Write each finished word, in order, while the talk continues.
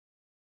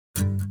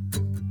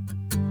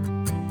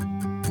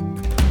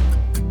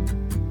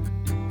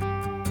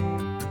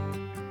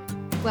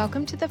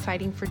Welcome to the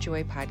Fighting for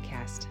Joy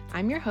podcast.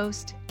 I'm your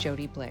host,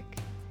 Jody Blick.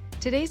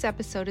 Today's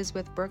episode is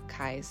with Brooke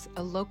Keyes,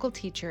 a local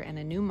teacher and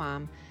a new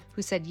mom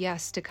who said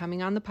yes to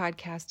coming on the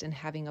podcast and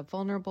having a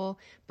vulnerable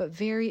but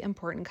very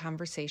important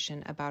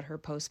conversation about her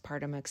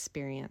postpartum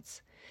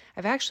experience.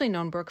 I've actually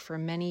known Brooke for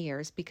many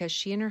years because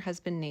she and her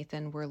husband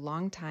Nathan were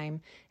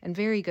longtime and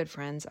very good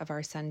friends of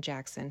our son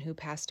Jackson, who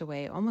passed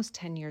away almost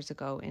 10 years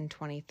ago in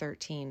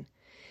 2013.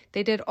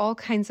 They did all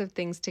kinds of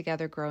things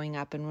together growing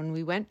up, and when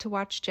we went to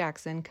watch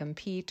Jackson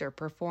compete or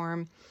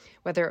perform,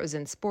 whether it was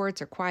in sports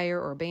or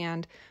choir or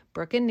band,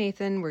 Brooke and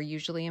Nathan were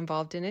usually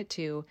involved in it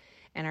too,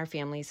 and our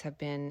families have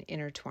been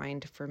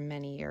intertwined for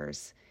many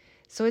years.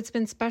 So it's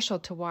been special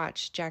to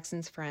watch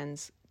Jackson's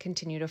friends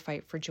continue to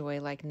fight for joy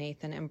like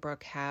Nathan and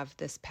Brooke have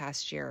this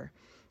past year,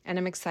 and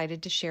I'm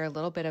excited to share a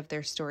little bit of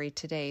their story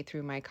today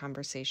through my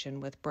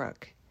conversation with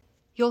Brooke.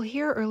 You'll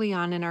hear early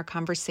on in our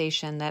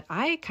conversation that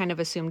I kind of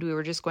assumed we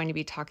were just going to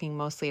be talking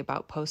mostly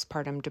about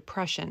postpartum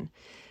depression.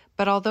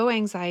 But although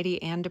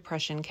anxiety and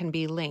depression can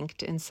be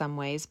linked in some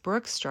ways,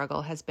 Brooke's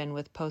struggle has been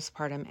with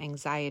postpartum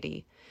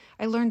anxiety.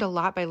 I learned a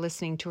lot by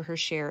listening to her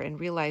share and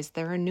realized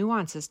there are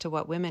nuances to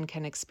what women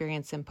can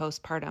experience in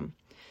postpartum.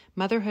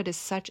 Motherhood is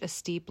such a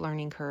steep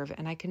learning curve,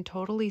 and I can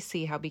totally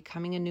see how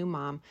becoming a new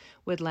mom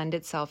would lend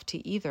itself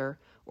to either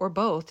or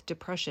both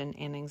depression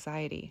and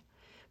anxiety.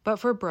 But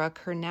for Brooke,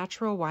 her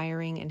natural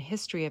wiring and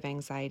history of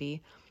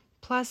anxiety,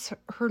 plus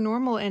her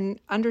normal and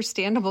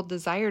understandable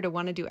desire to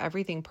want to do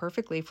everything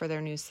perfectly for their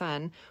new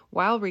son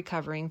while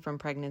recovering from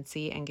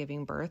pregnancy and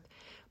giving birth,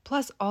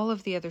 plus all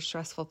of the other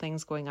stressful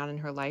things going on in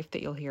her life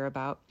that you'll hear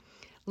about,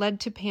 led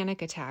to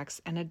panic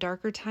attacks and a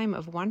darker time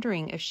of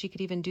wondering if she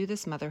could even do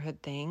this motherhood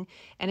thing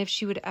and if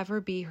she would ever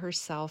be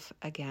herself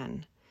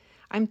again.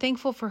 I'm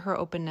thankful for her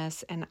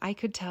openness, and I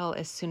could tell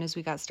as soon as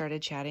we got started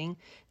chatting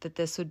that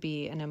this would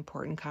be an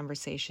important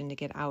conversation to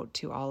get out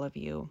to all of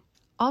you.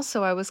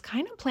 Also, I was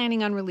kind of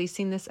planning on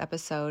releasing this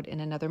episode in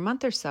another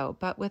month or so,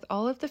 but with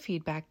all of the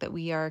feedback that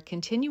we are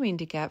continuing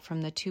to get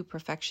from the 2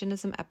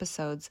 perfectionism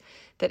episodes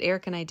that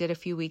Eric and I did a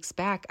few weeks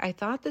back, I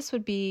thought this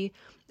would be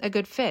a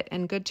good fit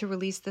and good to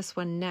release this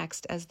one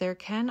next, as there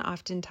can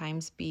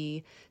oftentimes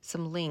be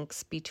some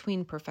links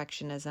between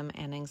perfectionism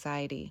and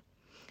anxiety.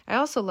 I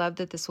also love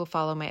that this will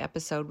follow my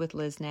episode with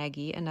Liz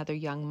Nagy, another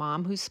young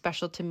mom who's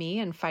special to me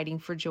and fighting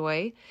for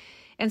joy.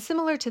 And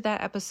similar to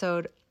that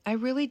episode, I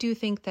really do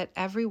think that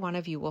every one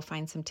of you will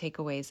find some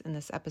takeaways in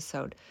this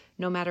episode,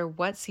 no matter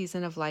what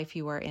season of life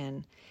you are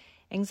in.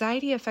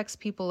 Anxiety affects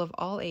people of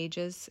all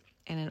ages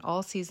and in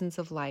all seasons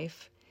of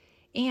life.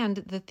 And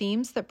the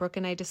themes that Brooke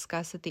and I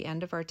discuss at the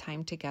end of our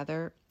time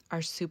together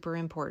are super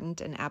important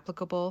and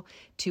applicable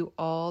to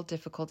all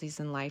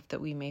difficulties in life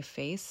that we may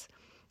face.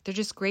 They're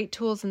just great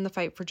tools in the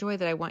fight for joy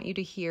that I want you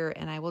to hear,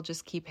 and I will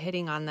just keep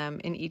hitting on them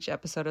in each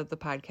episode of the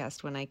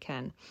podcast when I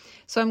can.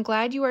 So I'm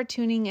glad you are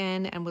tuning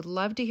in and would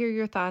love to hear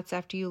your thoughts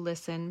after you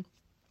listen.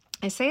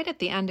 I say it at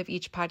the end of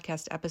each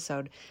podcast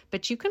episode,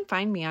 but you can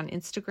find me on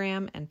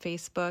Instagram and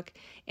Facebook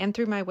and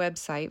through my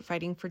website,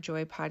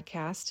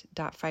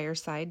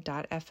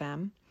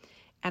 fightingforjoypodcast.fireside.fm.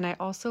 And I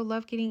also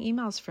love getting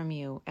emails from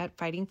you at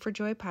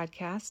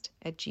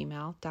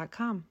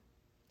fightingforjoypodcast@gmail.com.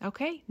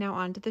 Okay, now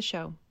on to the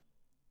show.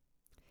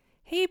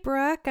 Hey,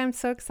 Brooke, I'm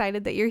so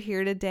excited that you're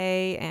here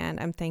today, and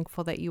I'm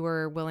thankful that you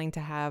were willing to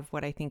have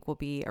what I think will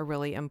be a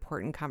really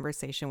important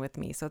conversation with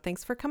me. So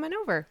thanks for coming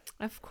over.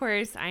 Of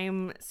course,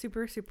 I'm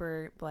super,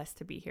 super blessed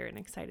to be here and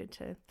excited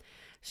to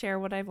share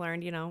what I've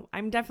learned. You know,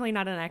 I'm definitely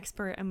not an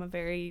expert. I'm a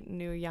very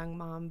new young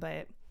mom,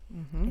 but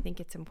I think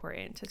it's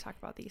important to talk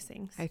about these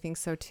things. I think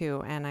so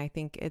too. And I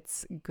think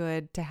it's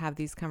good to have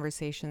these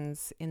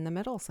conversations in the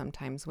middle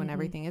sometimes when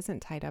everything isn't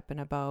tied up in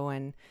a bow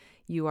and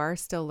you are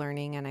still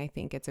learning. And I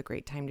think it's a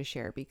great time to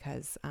share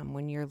because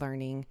when you're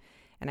learning,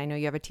 and I know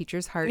you have a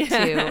teacher's heart too,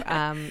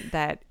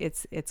 that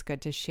it's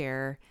good to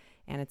share.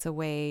 And it's a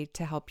way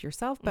to help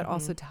yourself, but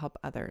also to help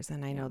others.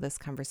 And I know this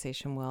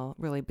conversation will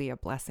really be a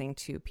blessing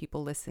to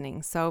people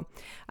listening. So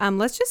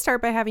let's just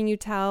start by having you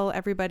tell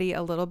everybody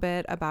a little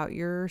bit about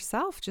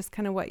yourself, just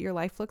kind of what your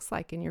life looks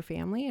like in your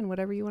family and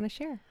whatever you want to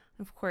share.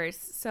 Of course.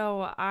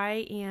 So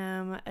I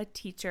am a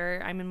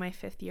teacher. I'm in my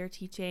 5th year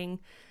teaching.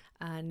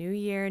 New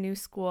year, new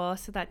school.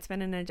 So that's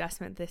been an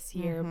adjustment this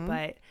year,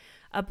 but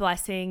a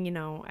blessing. You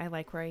know, I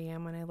like where I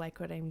am and I like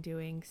what I'm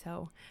doing.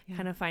 So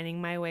kind of finding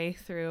my way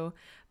through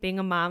being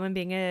a mom and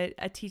being a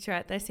teacher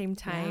at the same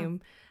time.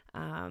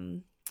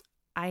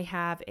 I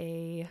have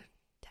a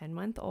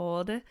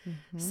 10-month-old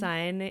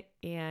son,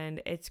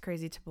 and it's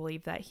crazy to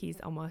believe that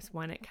he's almost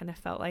 1. It kind of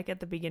felt like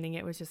at the beginning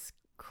it was just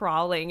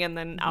crawling, and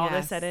then all of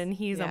a sudden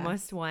he's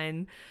almost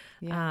 1.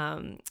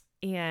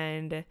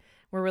 And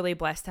we're really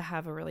blessed to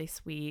have a really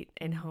sweet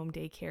in-home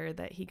daycare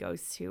that he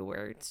goes to,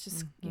 where it's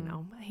just, you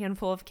know, a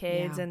handful of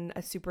kids and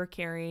a super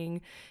caring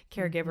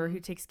caregiver who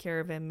takes care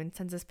of him and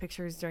sends us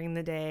pictures during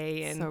the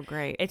day. And so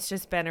great. It's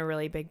just been a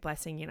really big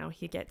blessing. You know,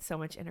 he gets so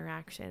much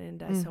interaction and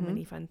does so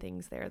many fun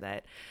things there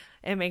that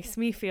it makes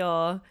me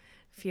feel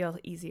feel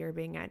easier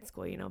being at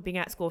school. Being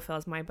at school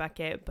fills my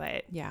bucket,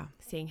 but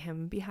seeing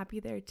him be happy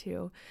there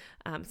too.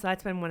 So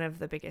that's been one of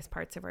the biggest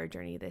parts of our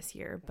journey this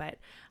year. But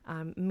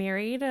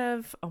married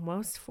of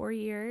almost 4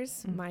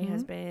 years. My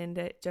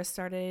husband just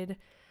started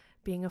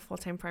being a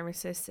full-time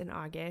pharmacist in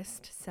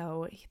August.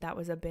 So that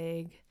was a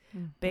big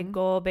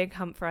goal, big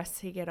hump for us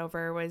to get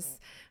over, was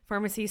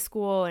pharmacy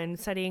school and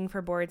studying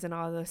for boards and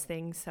all of those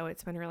things. So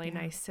it's been really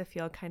nice to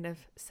feel kind of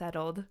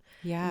settled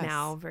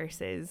now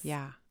versus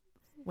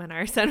when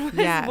our son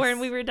was born.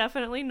 We were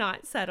definitely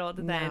not settled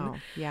then.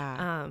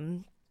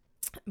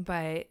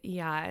 But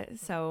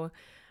so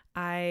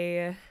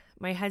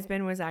my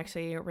husband was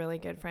actually really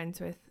good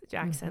friends with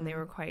Jackson. They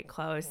were quite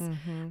close.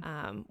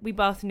 We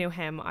both knew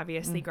him,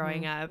 obviously,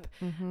 growing up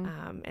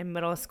in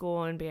middle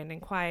school and band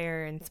and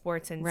choir and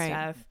sports and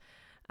stuff.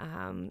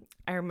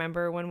 I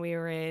remember when we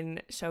were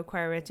in show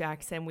choir with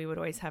Jackson, we would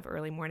always have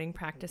early morning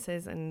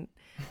practices, and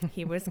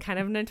he was kind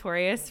of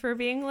notorious for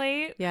being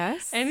late.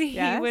 And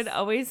he would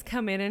always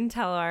come in and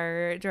tell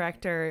our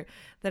director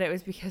that it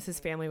was because his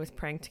family was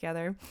praying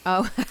together.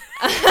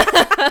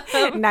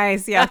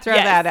 Nice. Yeah. Throw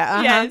that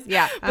out.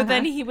 But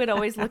then he would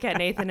always look at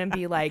Nathan and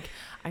be like,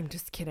 I'm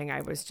just kidding. I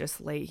was just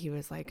late. He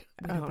was like,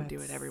 we don't do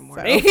it every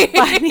morning. So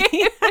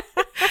funny.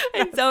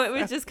 And so it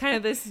was just kind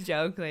of this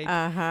joke, like,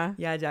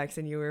 yeah,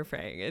 Jackson, you were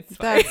praying. It's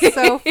fine. That's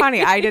so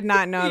funny. I did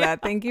not know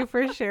that. Thank you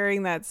for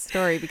sharing that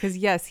story, because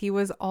yes, he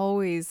was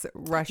always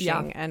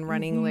rushing and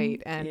running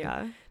late.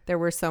 And there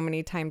were so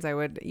many times I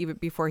would, even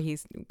before he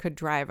could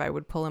drive, I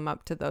would pull him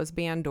up to those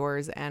band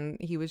doors, and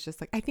he was just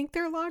like, I think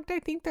they're locked,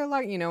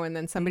 and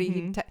then somebody,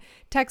 he'd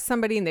text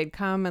somebody and they'd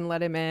come and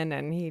let him in,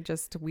 and he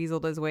just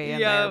weaseled his way in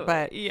there.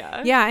 But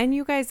and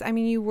you guys, I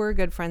mean, you were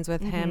good friends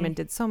with him and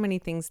did so many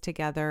things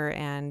together,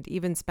 and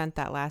even spent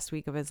that last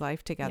week of his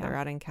life together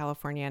out in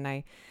California. And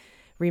I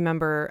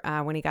remember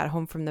when he got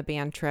home from the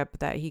band trip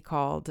that he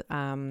called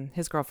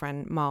his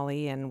girlfriend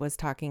Molly and was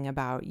talking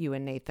about you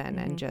and Nathan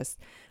and just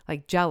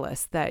like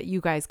jealous that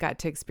you guys got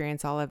to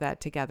experience all of that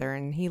together,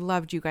 and he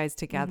loved you guys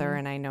together.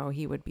 And I know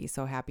he would be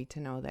so happy to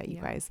know that you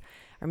guys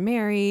are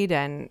married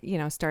and,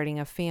 starting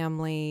a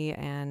family.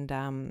 And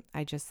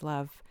I just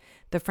love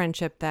the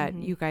friendship that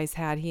you guys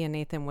had. He and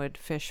Nathan would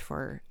fish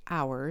for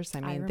hours. I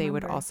mean, they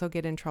would also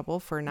get in trouble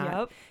for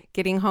not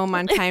getting home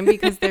on time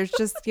because there's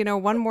just,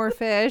 one more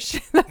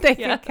fish that they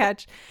could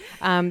catch.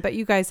 But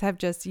you guys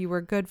you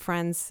were good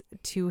friends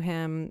to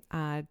him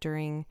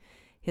during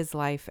his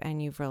life,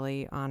 and you've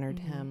really honored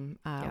him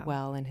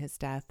well in his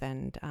death,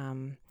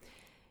 and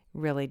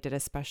really did a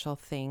special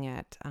thing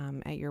at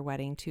your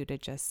wedding too, to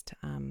just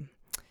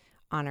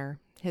honor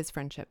his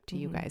friendship to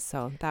you guys.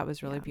 So that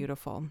was really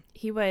beautiful.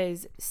 He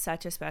was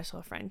such a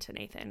special friend to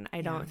Nathan.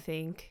 I don't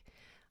think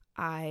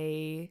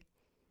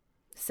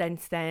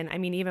since then, I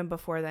mean, even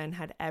before then,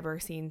 had ever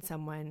seen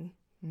someone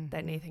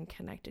that Nathan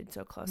connected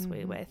so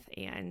closely with.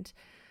 And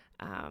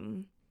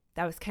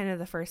that was kind of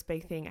the first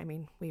big thing. I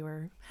mean,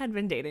 had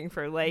been dating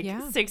for like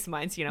 6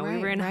 months, we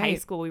were in high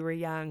school, we were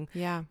young,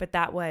 but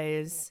that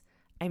was,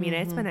 I mean,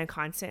 it's been a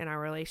constant in our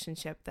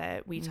relationship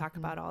that we talk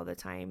about all the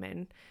time.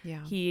 And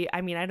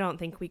I don't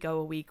think we go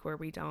a week where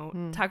we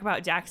don't talk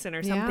about Jackson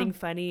or something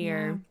funny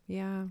or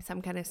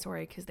some kind of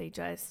story, because they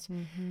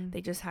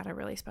just had a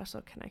really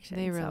special connection.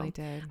 They really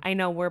did. I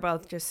know we're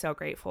both just so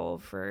grateful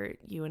for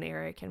you and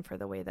Eric and for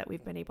the way that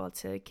we've been able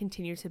to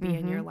continue to be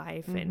in your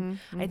life. And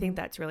I think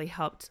that's really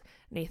helped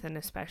Nathan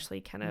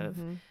especially kind of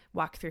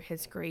walk through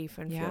his grief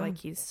and feel like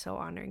he's so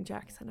honoring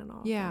Jackson and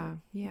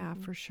all.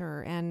 For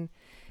sure. And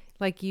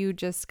like you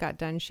just got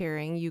done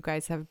sharing, you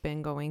guys have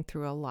been going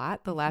through a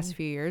lot the last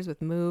few years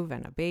with move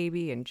and a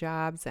baby and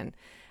jobs. And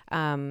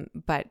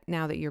but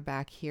now that you're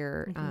back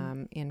here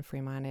in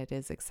Fremont, it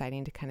is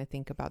exciting to kind of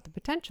think about the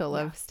potential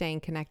of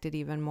staying connected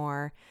even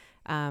more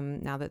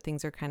now that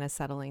things are kind of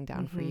settling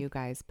down for you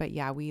guys. But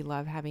we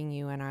love having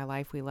you in our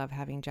life. We love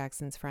having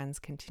Jackson's friends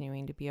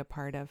continuing to be a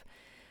part of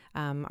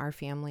our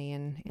family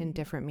in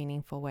different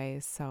meaningful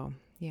ways. So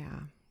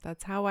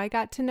that's how I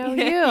got to know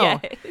you.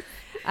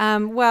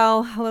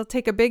 Well, we'll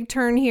take a big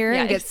turn here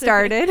and get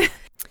started.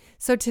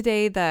 So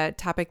today, the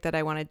topic that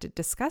I wanted to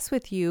discuss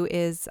with you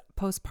is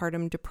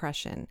postpartum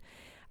depression.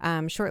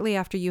 Shortly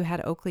after you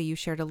had Oakley, you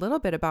shared a little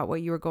bit about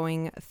what you were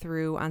going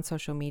through on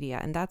social media.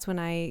 And that's when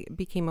I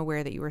became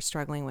aware that you were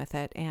struggling with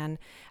it. And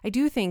I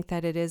do think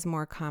that it is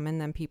more common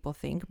than people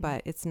think,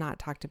 but it's not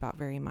talked about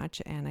very much.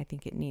 And I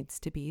think it needs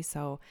to be.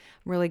 So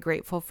I'm really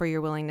grateful for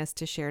your willingness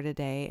to share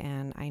today.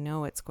 And I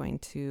know it's going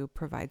to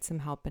provide some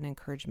help and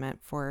encouragement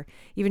for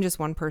even just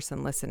one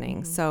person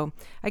listening. So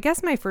I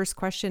guess my first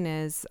question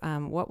is,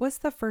 what was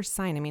the first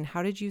sign? I mean,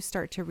 how did you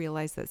start to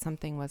realize that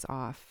something was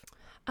off?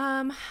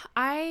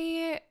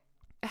 I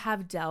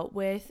have dealt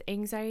with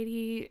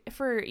anxiety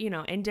for,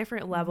 in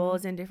different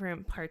levels in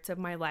different parts of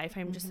my life.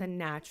 I'm just a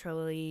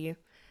naturally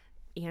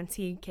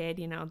antsy kid.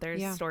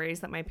 There's stories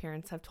that my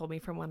parents have told me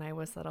from when I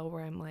was little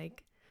where I'm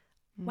like,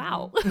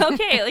 wow,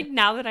 okay. Like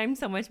now that I'm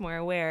so much more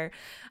aware,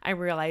 I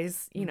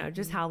realize,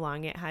 just how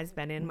long it has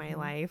been in my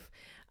life.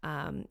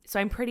 So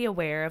I'm pretty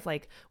aware of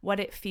like what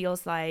it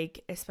feels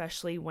like,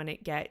 especially when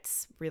it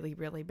gets really,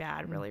 really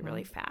bad, really,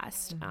 really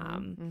fast.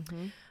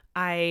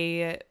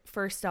 I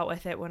first dealt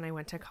with it when I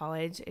went to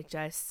college.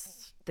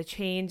 The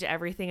change,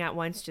 everything at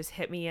once just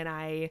hit me.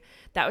 And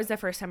that was the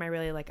first time I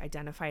really like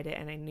identified it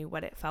and I knew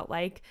what it felt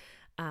like.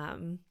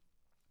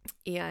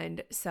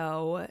 And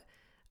so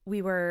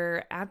we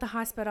were at the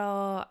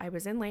hospital. I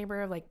was in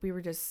labor. Like we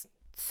were just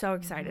so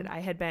excited. I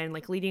had been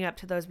like leading up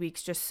to those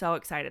weeks, just so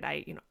excited.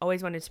 I,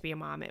 always wanted to be a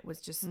mom. It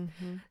was just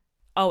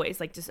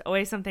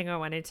always something I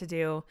wanted to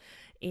do.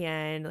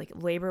 And like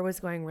labor was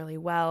going really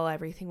well.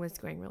 Everything was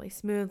going really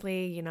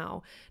smoothly.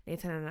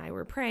 Nathan and I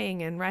were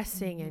praying and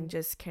resting and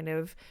just kind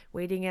of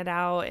waiting it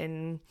out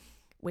and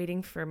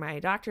waiting for my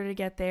doctor to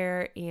get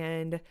there.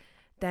 And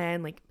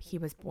then like he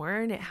was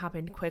born. It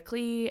happened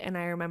quickly. And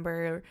I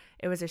remember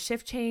it was a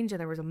shift change and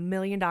there was a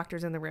million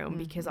doctors in the room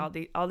because all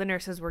the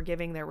nurses were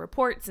giving their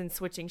reports and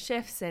switching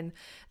shifts. And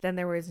then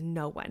there was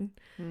no one.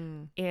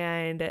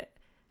 And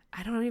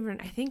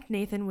I think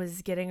Nathan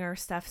was getting our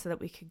stuff so that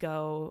we could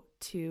go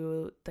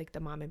to like the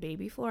mom and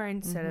baby floor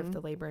instead of the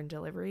labor and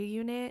delivery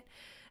unit.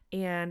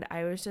 And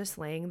I was just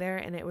laying there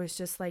and it was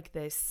just like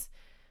this,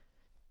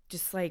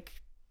 just like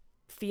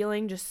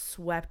feeling just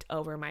swept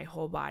over my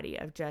whole body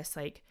of just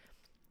like,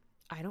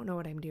 I don't know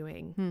what I'm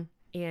doing.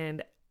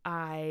 And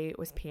I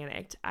was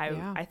panicked.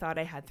 I thought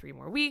I had 3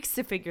 more weeks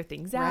to figure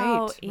things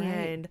out.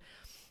 And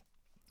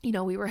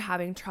we were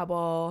having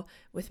trouble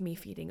with me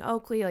feeding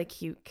Oakley, like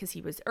because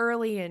he was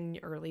early and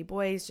early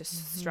boys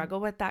just struggle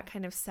with that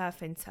kind of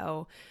stuff. And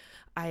so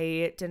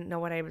I didn't know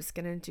what I was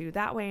going to do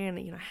that way. And,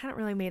 I hadn't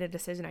really made a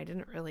decision. I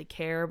didn't really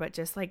care, but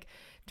just like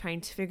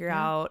trying to figure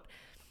out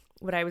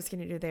what I was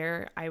going to do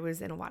there. I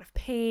was in a lot of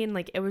pain.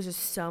 Like it was just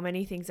so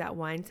many things at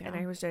once. And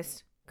I was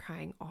just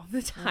crying all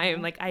the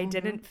time. Like I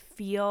didn't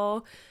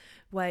feel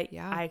what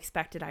I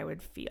expected I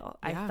would feel.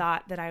 I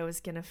thought that I was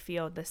going to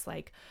feel this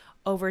like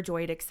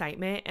overjoyed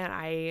excitement and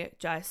I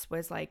just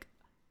was like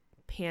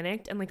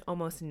panicked and like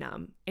almost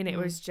numb. And it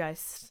was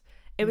just,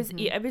 it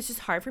was just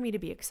hard for me to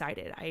be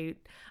excited.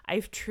 I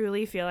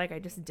truly feel like I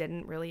just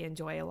didn't really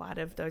enjoy a lot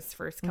of those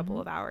first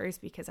couple of hours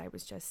because I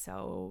was just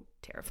so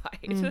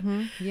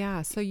terrified.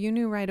 Yeah. So you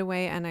knew right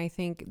away. And I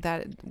think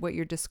that what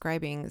you're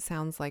describing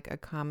sounds like a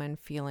common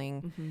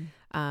feeling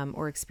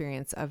or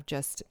experience of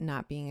just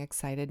not being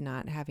excited,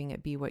 not having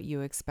it be what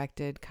you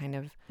expected, kind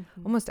of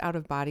almost out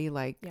of body,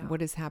 like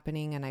what is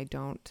happening and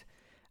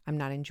I'm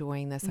not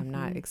enjoying this. I'm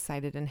not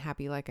excited and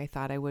happy like I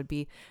thought I would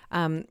be.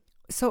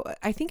 So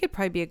I think it'd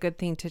probably be a good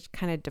thing to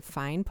kind of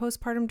define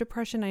postpartum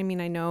depression. I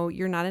mean, I know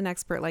you're not an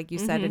expert, like you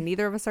said, and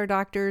neither of us are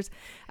doctors.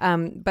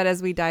 But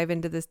as we dive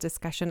into this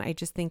discussion, I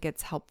just think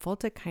it's helpful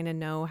to kind of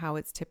know how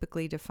it's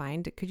typically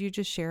defined. Could you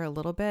just share a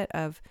little bit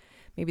of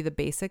maybe the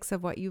basics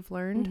of what you've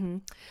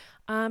learned?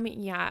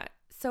 Yeah.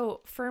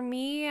 So for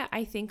me,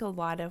 I think a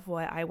lot of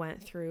what I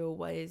went through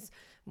was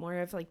more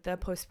of like the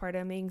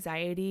postpartum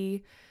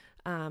anxiety.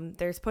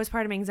 There's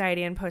postpartum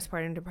anxiety and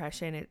postpartum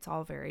depression. It's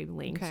all very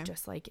linked,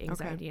 just like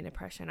anxiety and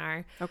depression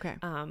are.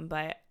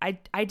 But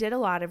I did a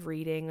lot of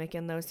reading like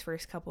in those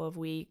first couple of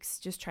weeks,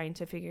 just trying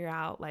to figure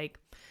out like,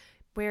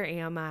 where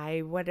am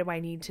I? What do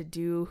I need to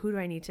do? Who do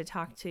I need to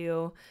talk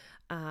to?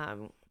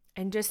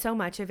 And just so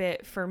much of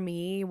it for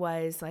me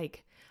was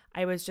like,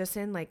 I was just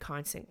in like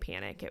constant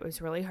panic. It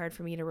was really hard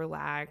for me to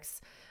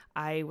relax.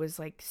 I was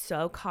like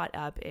so caught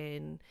up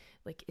in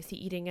like, is he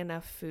eating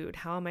enough food?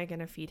 How am I going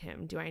to feed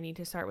him? Do I need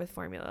to start with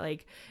formula?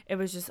 Like it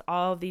was just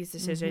all of these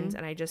decisions.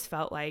 And I just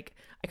felt like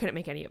I couldn't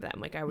make any of them.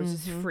 Like I was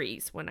just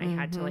freeze when I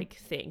had to like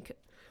think.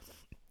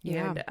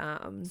 Yeah.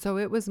 And, so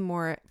it was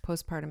more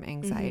postpartum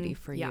anxiety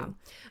for you. Yeah.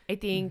 I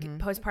think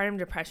postpartum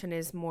depression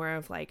is more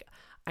of like,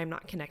 I'm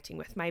not connecting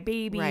with my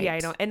baby. Right.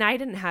 I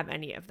didn't have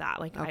any of that.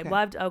 Like I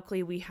loved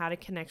Oakley. We had a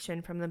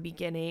connection from the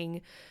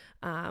beginning.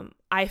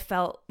 I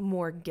felt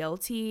more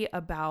guilty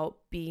about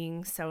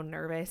being so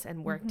nervous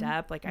and worked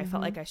up. Like I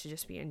felt like I should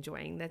just be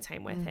enjoying the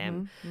time with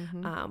him.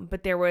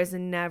 But there was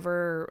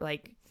never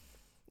like,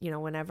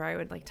 whenever I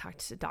would like talk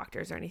to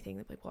doctors or anything,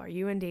 they'd be like, well, are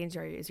you in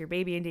danger? Is your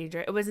baby in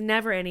danger? It was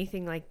never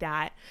anything like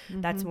that.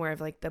 That's more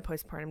of like the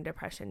postpartum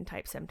depression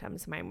type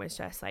symptoms. Mine was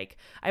just like,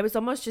 I was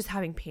almost just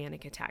having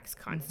panic attacks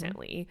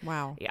constantly.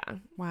 Wow. Yeah.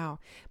 Wow.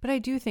 But I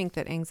do think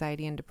that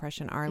anxiety and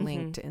depression are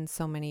linked in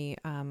so many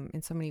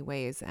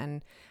ways.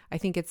 And I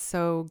think it's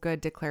so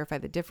good to clarify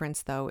the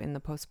difference though in the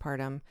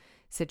postpartum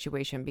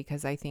situation,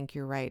 because I think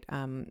you're right.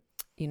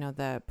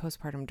 The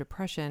postpartum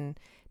depression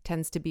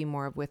tends to be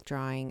more of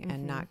withdrawing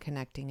and not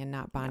connecting and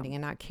not bonding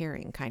and not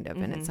caring kind of.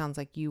 And it sounds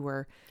like you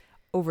were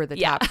over the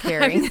top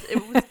caring.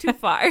 It was too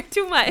far,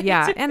 too much.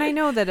 Yeah. And I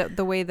know that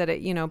the way that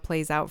it,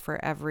 plays out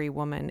for every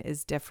woman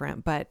is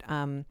different, but,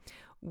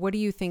 what do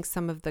you think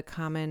some of the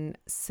common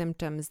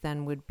symptoms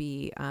then would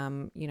be?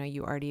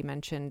 You already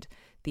mentioned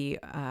the,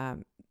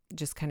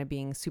 just kind of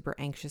being super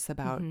anxious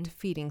about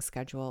feeding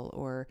schedule,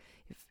 or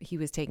if he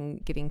was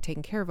getting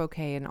taken care of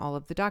okay, and all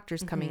of the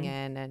doctors coming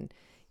in and,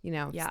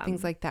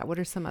 things like that. What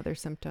are some other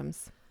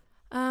symptoms?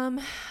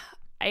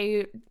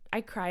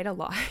 I cried a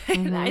lot.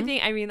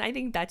 Mm-hmm. I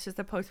think that's just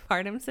a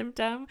postpartum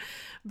symptom.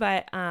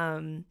 But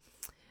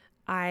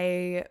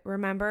I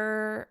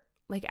remember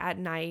like at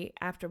night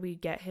after we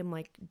get him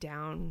like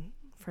down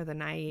for the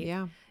night,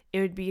 it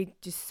would be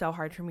just so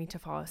hard for me to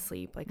fall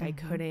asleep. Like I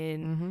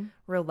couldn't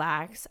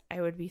relax. I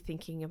would be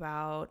thinking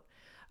about,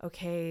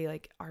 okay,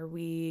 like, are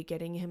we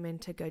getting him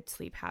into good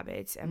sleep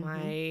habits? Am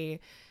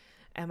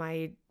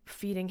I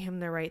feeding him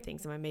the right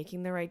things? Am I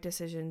making the right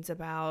decisions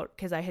about,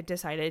 because I had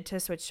decided to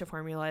switch to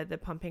formula. The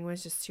pumping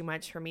was just too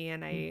much for me.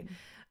 And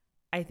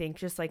I think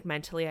just like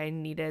mentally I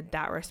needed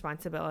that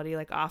responsibility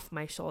like off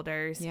my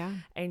shoulders. Yeah.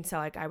 And so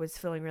like I was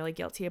feeling really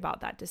guilty about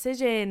that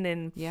decision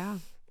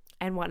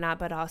and whatnot,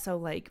 but also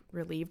like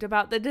relieved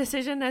about the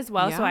decision as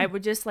well. Yeah. So I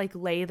would just like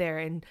lay there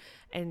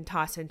and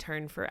toss and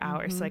turn for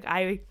hours. Like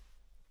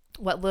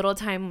what little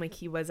time like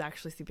he was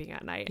actually sleeping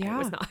at night, I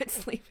was not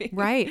sleeping.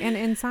 Right. And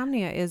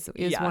insomnia is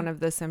one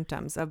of the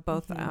symptoms of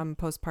both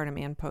postpartum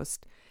and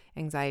post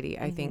anxiety.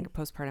 I think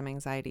postpartum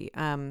anxiety.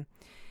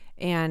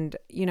 And,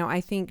 you know, I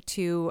think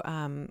too,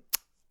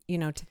 you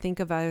know, to think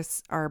of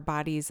us, our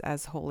bodies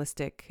as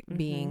holistic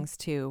beings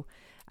too.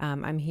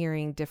 I'm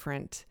hearing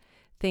different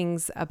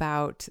things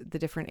about the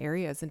different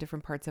areas and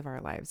different parts of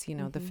our lives, you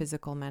know, the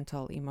physical,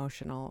 mental,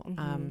 emotional,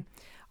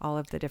 all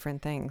of the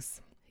different things.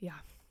 Yeah.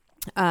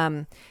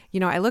 You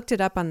know, I looked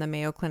it up on the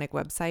Mayo Clinic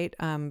website,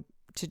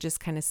 to just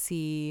kind of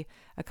see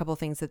a couple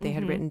things that they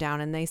had written down.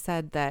 And they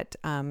said that,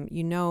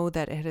 you know,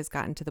 that it has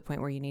gotten to the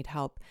point where you need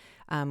help,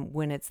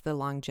 when it's the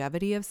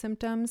longevity of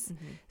symptoms.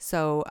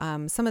 So,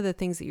 some of the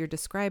things that you're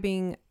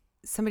describing,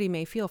 somebody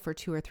may feel for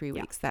 2 or 3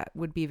 weeks. That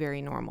would be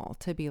very normal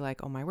to be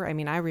like, oh my word. I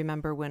mean, I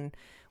remember when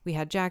we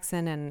had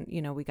Jackson and,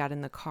 you know, we got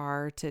in the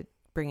car to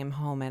bring him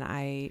home and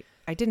I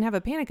didn't have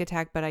a panic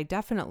attack, but I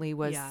definitely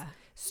was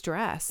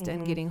stressed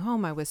and getting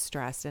home I was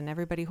stressed and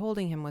everybody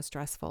holding him was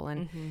stressful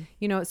and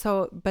you know,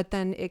 so but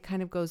then it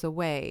kind of goes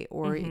away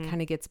or it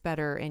kind of gets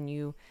better and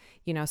you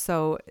know,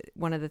 so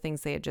one of the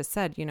things they had just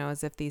said, you know,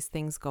 is if these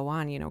things go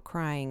on, you know,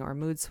 crying or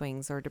mood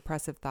swings or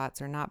depressive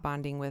thoughts or not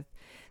bonding with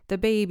the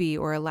baby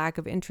or a lack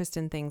of interest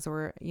in things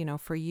or, you know,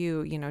 for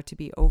you, you know, to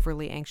be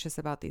overly anxious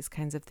about these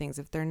kinds of things,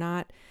 if they're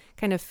not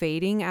kind of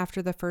fading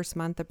after the first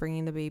month of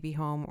bringing the baby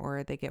home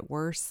or they get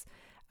worse,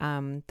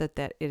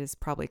 that it is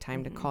probably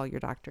time to call your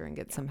doctor and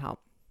get some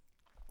help.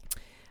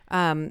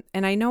 And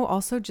I know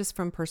also just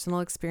from personal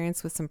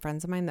experience with some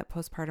friends of mine that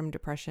postpartum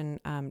depression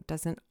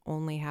doesn't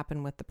only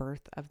happen with the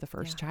birth of the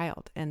first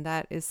child. And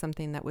that is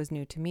something that was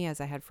new to me as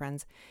I had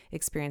friends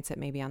experience it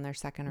maybe on their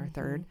second or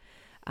third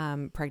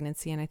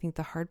pregnancy. And I think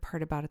the hard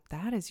part about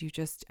that is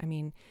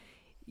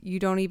you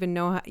don't even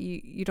know how,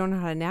 you don't know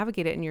how to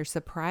navigate it and you're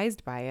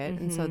surprised by it.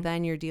 And so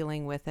then you're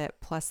dealing with it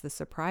plus the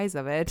surprise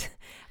of it.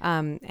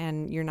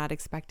 And you're not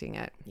expecting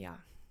it. Yeah.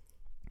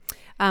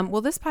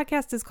 Well, this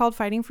podcast is called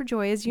Fighting for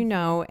Joy, as you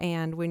know,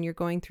 and when you're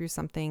going through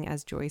something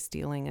as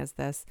joy-stealing as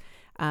this,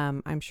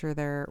 I'm sure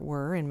there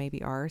were and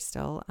maybe are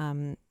still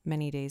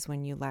many days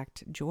when you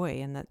lacked joy,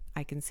 and that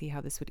I can see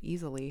how this would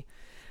easily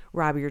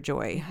rob your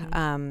joy.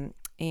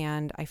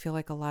 And I feel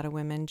like a lot of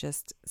women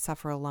just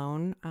suffer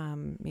alone,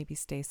 maybe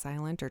stay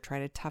silent or try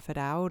to tough it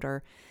out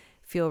or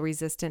feel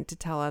resistant to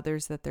tell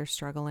others that they're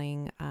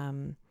struggling.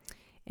 And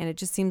it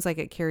just seems like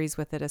it carries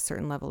with it a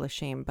certain level of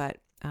shame. But,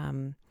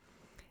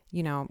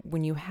 you know,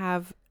 when you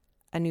have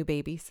a new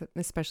baby,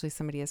 especially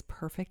somebody as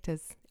perfect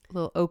as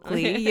little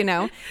Oakley, you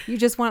know, you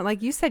just want,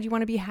 like you said, you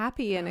want to be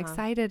happy and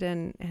excited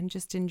and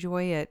just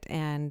enjoy it.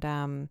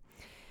 And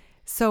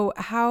so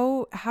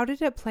how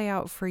did it play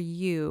out for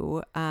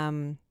you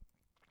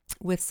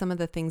with some of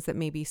the things that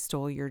maybe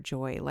stole your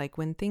joy? Like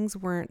when things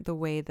weren't the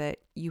way that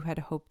you had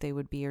hoped they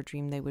would be or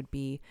dreamed they would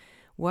be,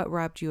 what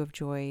robbed you of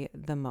joy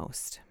the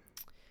most?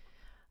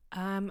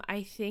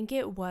 I think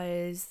it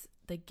was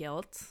the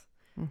guilt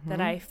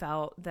that I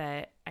felt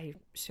that I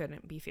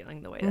shouldn't be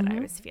feeling the way that I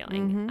was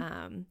feeling.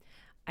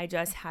 I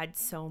just had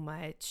so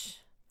much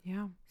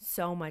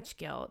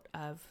guilt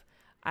of,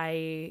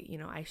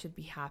 I should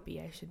be happy.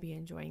 I should be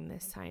enjoying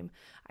this time.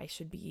 I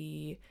should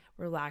be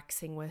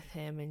relaxing with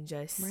him and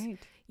just,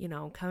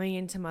 coming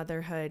into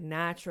motherhood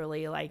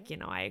naturally, like,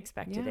 I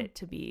expected it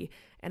to be.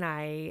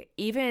 And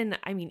even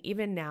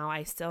now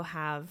I still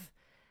have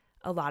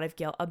a lot of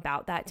guilt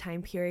about that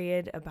time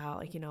period, about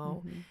like,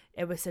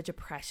 it was such a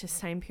precious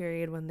time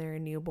period when they're a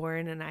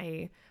newborn. And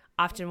I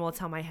often will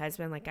tell my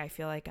husband, like, I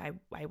feel like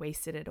I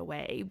wasted it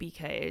away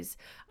because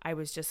I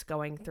was just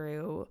going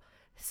through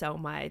so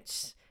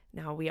much.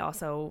 Now we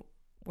also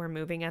were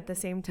moving at the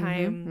same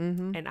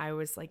time and I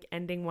was like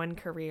ending one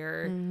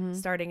career,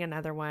 starting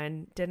another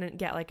one, didn't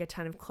get like a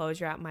ton of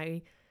closure at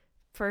my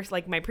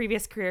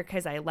previous career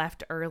because I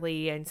left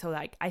early. And so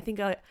like, I think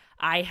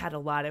I had a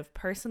lot of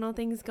personal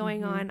things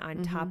going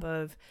on top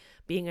of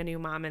being a new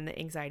mom and the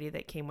anxiety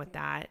that came with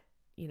that,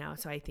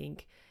 so I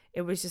think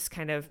it was just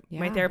kind of,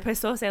 my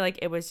therapist will say like,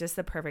 it was just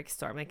the perfect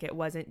storm. Like it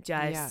wasn't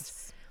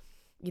just,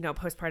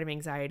 postpartum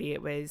anxiety.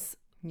 It was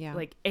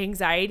like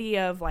anxiety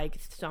of like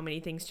so many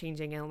things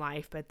changing in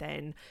life, but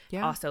then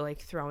also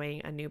like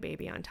throwing a new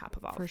baby on top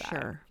of all of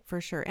that.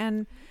 For sure.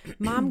 And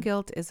mom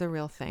guilt is a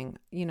real thing,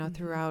 you know,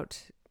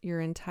 throughout your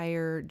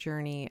entire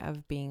journey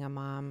of being a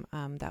mom,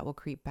 that will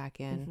creep back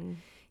in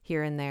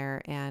here and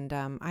there. And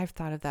I've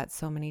thought of that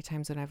so many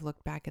times when I've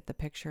looked back at the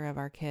pictures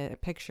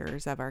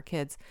of our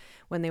kids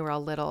when they were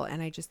all little,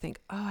 and I just think,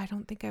 oh, I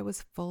don't think I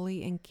was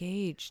fully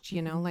engaged,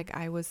 you know, like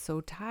I was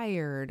so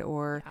tired,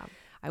 or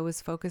I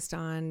was focused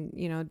on,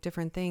 you know,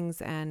 different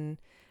things. And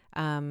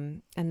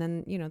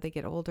then, you know, they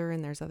get older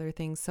and there's other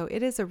things. So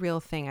it is a real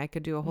thing. I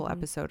could do a whole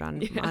episode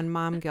on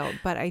mom guilt,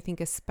 but I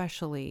think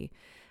especially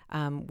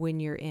when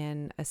you're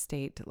in a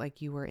state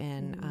like you were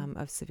in,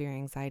 of severe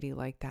anxiety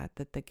like that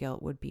the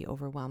guilt would be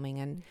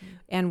overwhelming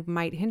and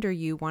might hinder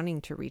you wanting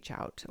to reach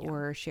out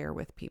or share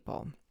with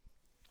people.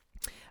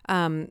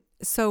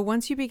 So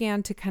once you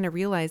began to kind of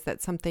realize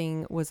that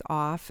something was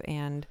off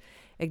and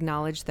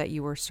acknowledge that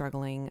you were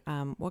struggling,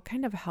 what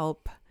kind of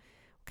help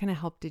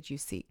did you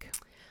seek?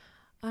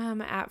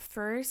 At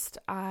first,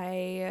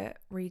 I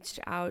reached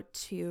out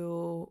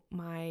to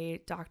my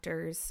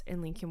doctors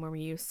in Lincoln where we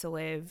used to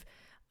live.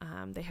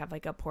 They have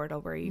like a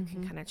portal where you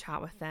can kind of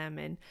chat with them,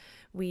 and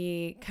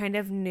we kind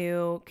of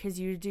knew, because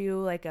you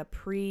do like a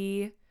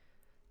pre-postpartum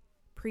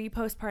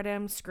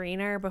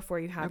screener before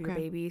you have your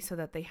baby, so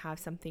that they have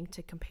something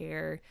to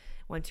compare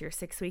once you're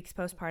 6 weeks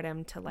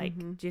postpartum to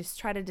like just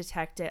try to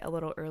detect it a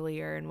little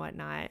earlier and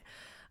whatnot.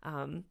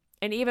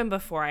 And even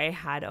before I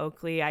had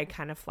Oakley, I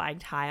kind of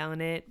flagged high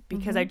on it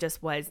because I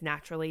just was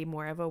naturally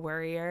more of a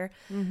worrier.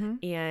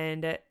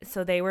 And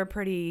so they were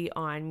pretty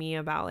on me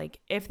about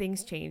like, if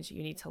things change,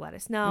 you need to let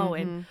us know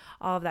and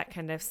all of that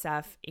kind of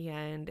stuff.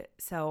 And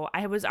so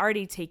I was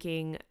already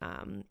taking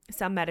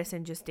some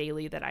medicine just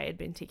daily that I had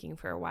been taking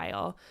for a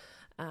while.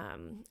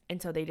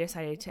 And so they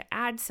decided to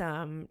add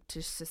some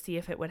just to see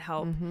if it would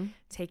help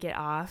take it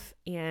off.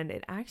 And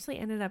it actually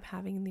ended up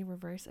having the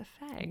reverse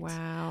effect.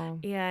 Wow.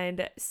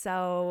 And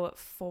so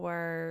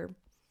for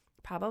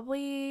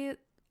probably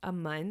a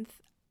month,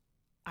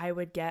 I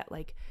would get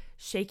like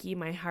shaky.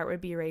 My heart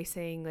would be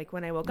racing. Like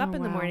when I woke up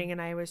in the morning,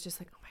 and I was just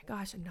like, oh my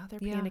gosh, another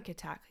panic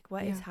attack. Like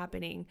what is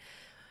happening?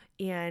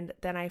 And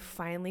then I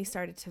finally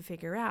started to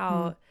figure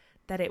out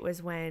that it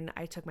was when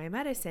I took my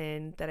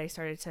medicine that I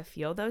started to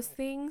feel those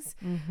things.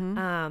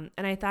 And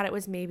I thought it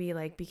was maybe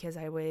like because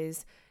I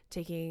was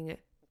taking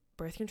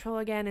birth control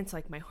again, and so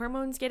like my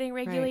hormones getting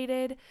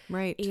regulated.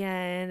 Right.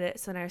 And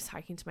so then I was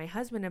talking to my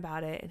husband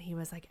about it, and he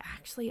was like,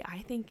 actually,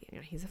 I think, you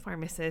know, he's a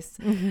pharmacist,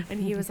 and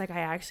he was like, I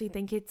actually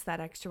think it's that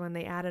extra one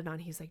they added on.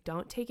 He's like,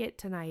 don't take it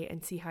tonight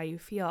and see how you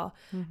feel.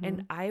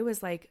 And I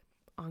was like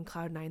on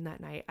cloud 9 that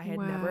night. I had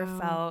never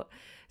felt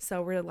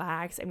so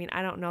relaxed. I mean,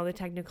 I don't know the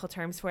technical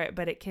terms for it,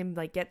 but it can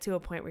like get to a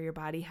point where your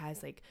body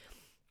has like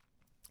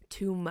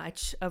too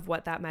much of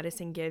what that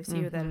medicine gives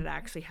you that it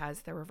actually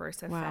has the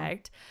reverse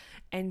effect.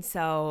 And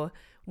so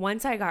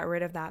once I got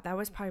rid of that, that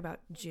was probably about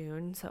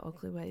June. So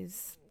Oakley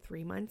was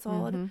 3 months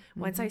old.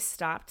 Once I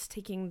stopped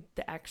taking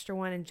the extra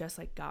one and just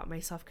like got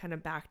myself kind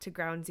of back to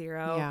ground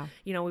zero,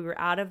 you know, we were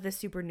out of the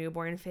super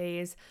newborn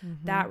phase.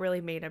 That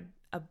really made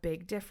a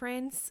big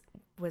difference,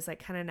 was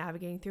like kind of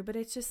navigating through. But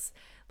it's just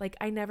like,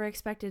 I never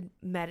expected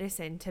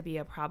medicine to be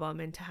a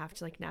problem and to have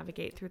to like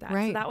navigate through that.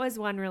 So that was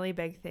one really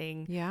big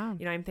thing. You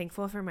know, I'm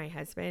thankful for my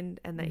husband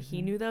and that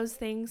he knew those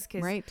things,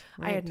 because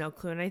I had no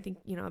clue. And I think,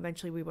 you know,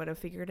 eventually we would have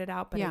figured it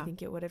out, but I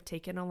think it would have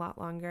taken a lot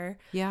longer.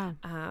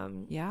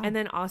 And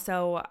then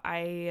also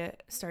I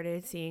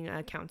started seeing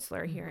a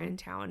counselor here in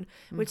town,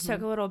 which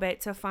took a little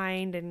bit to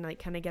find and like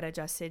kind of get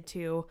adjusted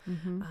to.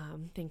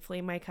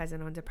 Thankfully my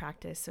cousin owns a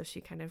practice, so she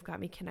kind of got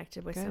me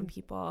connected with some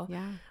people.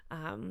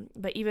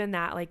 But even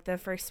that, like the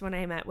first one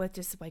I met with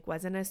just like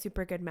wasn't a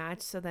super good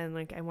match. So then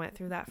like I went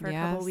through that for a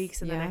couple of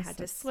weeks, and then I had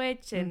to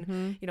switch,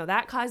 and you know,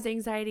 that caused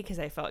anxiety because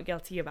I felt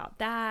guilty about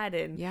that.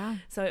 And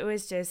so it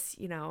was just,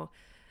 you know,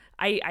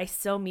 I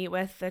still meet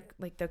with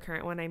the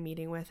current one I'm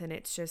meeting with, and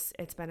it's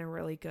been a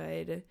really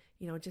good,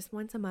 you know, just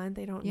once a month.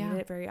 I don't need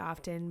it very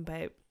often,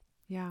 but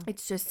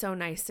it's just so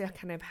nice to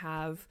kind of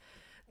have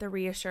the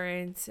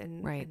reassurance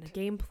and a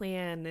game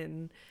plan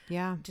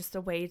and just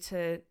a way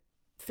to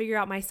figure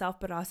out myself,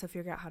 but also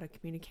figure out how to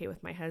communicate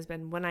with my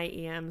husband when I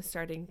am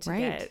starting to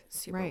get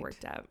super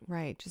worked up.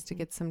 Just to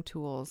get some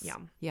tools.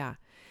 Yeah.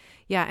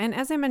 And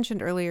as I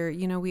mentioned earlier,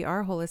 you know, we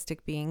are holistic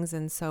beings.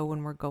 And so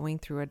when we're going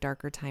through a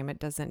darker time, it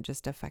doesn't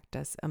just affect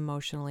us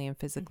emotionally and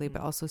physically,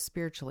 but also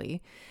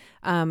spiritually.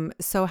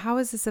 So how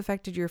has this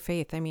affected your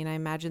faith? I mean, I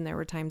imagine there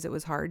were times it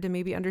was hard to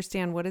maybe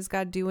understand, what is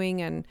God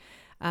doing? And,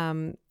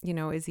 you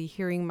know, is he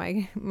hearing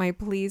my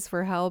pleas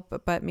for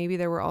help? But maybe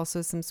there were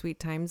also some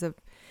sweet times of,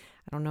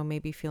 I don't know,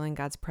 maybe feeling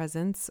God's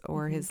presence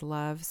or his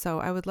love. So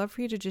I would love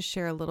for you to just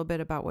share a little bit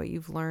about what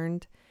you've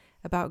learned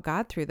about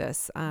God through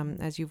this,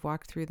 as you've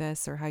walked through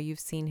this, or how you've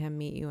seen him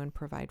meet you and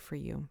provide for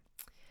you.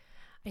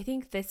 I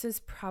think this is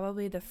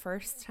probably the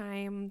first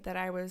time that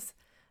I was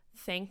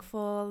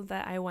thankful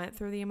that I went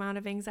through the amount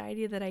of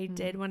anxiety that I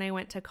did when I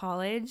went to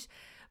college,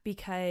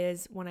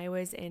 because when I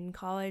was in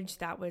college,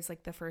 that was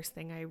like the first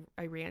thing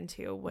I ran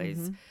to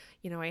was,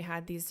 I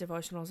had these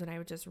devotionals and I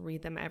would just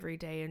read them every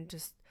day and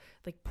just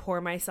like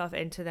pour myself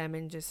into them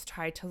and just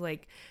try to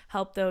like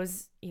help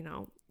those,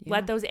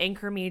 let those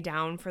anchor me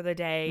down for the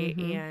day.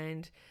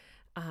 And,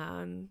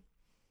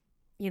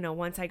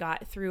 once I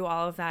got through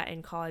all of that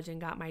in college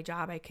and got my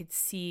job, I could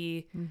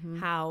see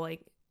how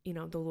like,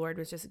 the Lord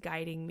was just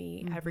guiding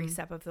me every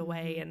step of the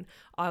way. And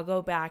I'll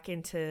go back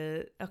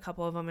into a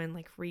couple of them and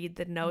like read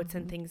the notes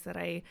and things that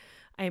I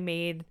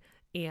made.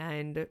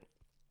 And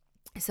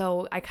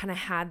so I kind of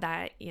had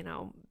that,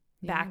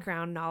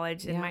 background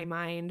knowledge in my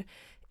mind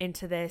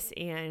into this.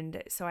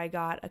 And so I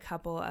got a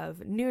couple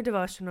of new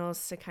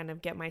devotionals to kind of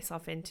get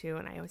myself into,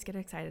 and I always get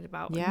excited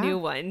about new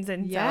ones.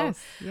 And so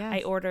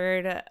I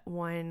ordered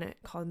one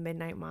called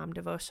Midnight Mom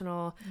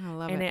Devotional. I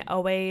love and it.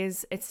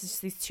 It's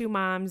just these two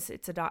moms.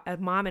 It's a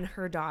mom and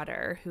her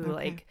daughter who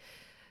like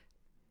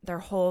their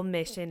whole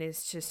mission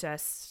is to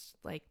just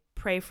like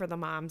pray for the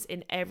moms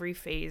in every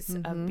phase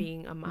of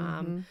being a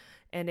mom.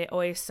 And it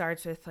always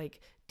starts with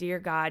like, dear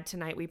God,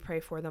 tonight we pray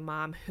for the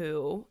mom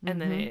who,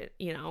 and then it,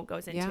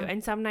 goes into,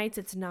 and some nights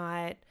it's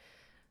not,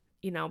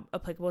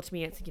 applicable to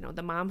me. It's,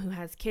 the mom who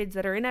has kids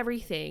that are in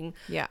everything.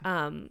 Yeah.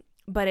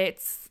 But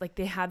it's like,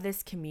 they have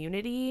this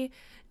community.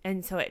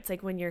 And so it's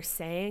like when you're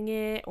saying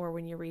it or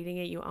when you're reading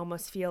it, you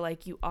almost feel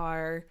like you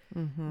are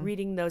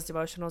reading those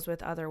devotionals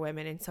with other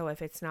women. And so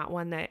if it's not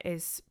one that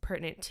is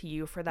pertinent to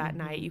you for that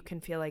night, you can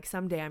feel like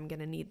someday I'm going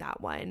to need that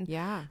one.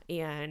 Yeah.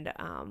 And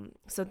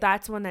so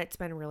that's one that's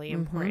been really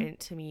important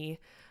to me.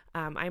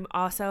 I'm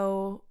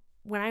also,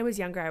 when I was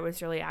younger, I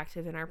was really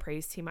active in our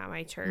praise team at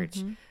my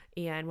church.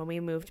 And when we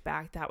moved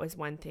back, that was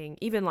one thing.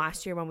 Even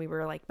last year when we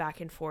were like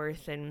back and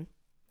forth and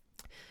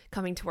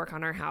coming to work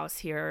on our house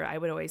here, I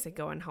would always like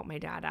go and help my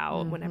dad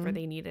out whenever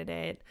they needed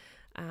it.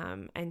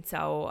 And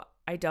so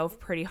I dove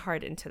pretty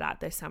hard into that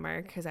this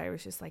summer because I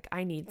was just like,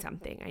 I need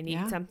something. I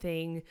need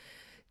something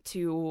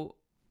to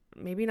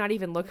maybe not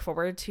even look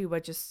forward to,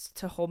 but just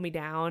to hold me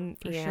down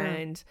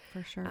and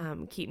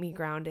keep me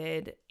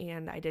grounded.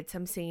 And I did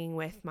some singing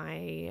with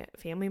my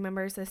family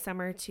members this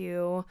summer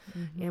too,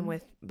 and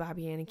with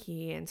Bobby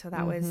Aniki. And so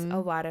that was a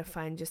lot of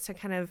fun just to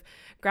kind of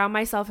ground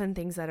myself in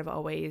things that have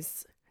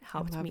always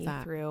helped me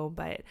through.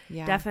 But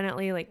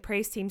definitely like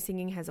praise team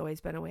singing has always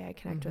been a way I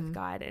connect with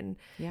God and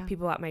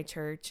people at my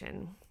church.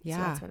 And so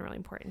that's been really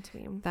important to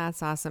me.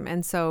 That's awesome.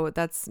 And so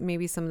that's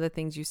maybe some of the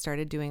things you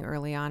started doing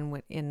early on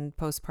in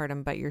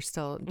postpartum, but you're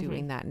still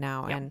doing that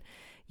now. And,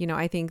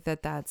 I think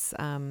that's,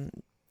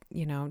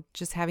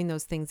 just having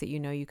those things that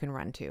you can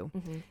run to,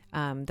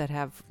 that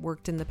have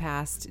worked in the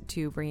past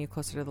to bring you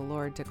closer to the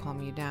Lord, to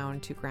calm you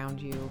down, to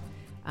ground you,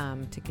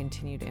 to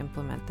continue to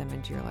implement them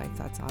into your life.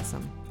 That's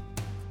awesome.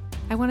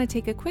 I want to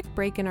take a quick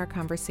break in our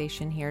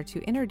conversation here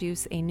to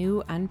introduce a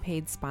new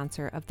unpaid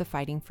sponsor of the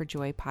Fighting for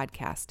Joy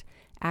podcast,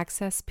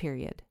 Access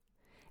Period.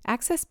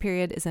 Access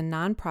Period is a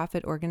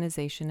nonprofit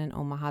organization in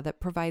Omaha that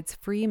provides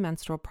free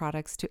menstrual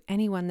products to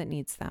anyone that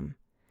needs them.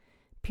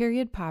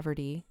 Period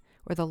poverty,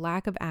 or the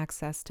lack of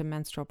access to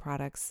menstrual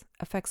products,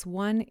 affects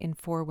 1 in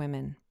 4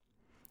 women.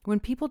 When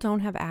people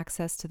don't have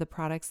access to the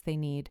products they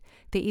need,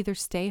 they either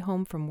stay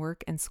home from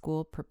work and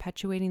school,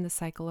 perpetuating the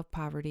cycle of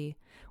poverty,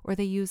 or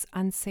they use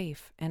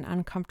unsafe and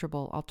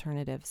uncomfortable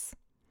alternatives.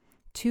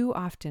 Too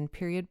often,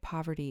 period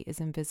poverty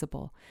is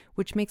invisible,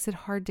 which makes it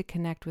hard to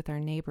connect with our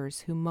neighbors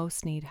who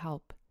most need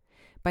help.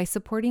 By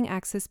supporting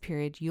Access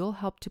Period, you'll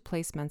help to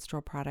place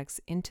menstrual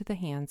products into the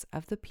hands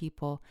of the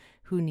people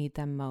who need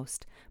them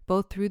most,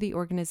 both through the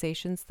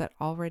organizations that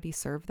already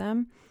serve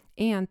them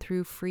and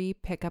through free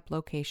pickup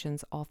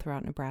locations all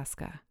throughout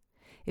Nebraska.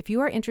 If you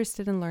are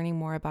interested in learning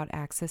more about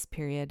Access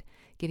Period,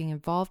 getting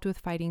involved with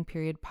fighting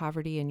period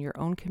poverty in your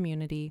own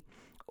community,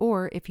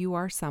 or if you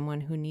are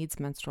someone who needs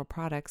menstrual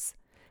products,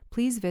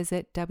 please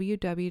visit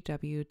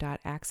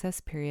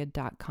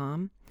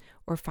www.accessperiod.com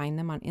or find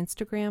them on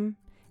Instagram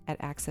at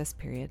Access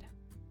Period.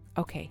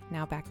 Okay,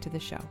 now back to the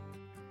show.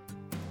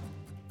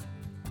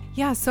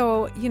 Yeah,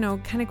 so,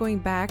 kind of going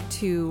back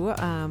to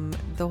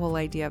the whole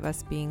idea of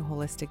us being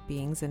holistic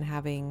beings and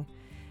having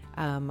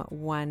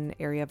one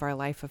area of our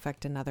life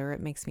affect another, it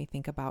makes me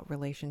think about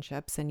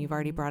relationships. And you've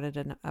already brought it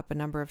up a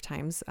number of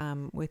times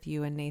with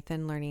you and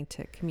Nathan, learning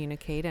to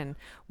communicate and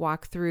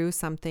walk through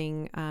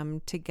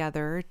something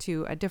together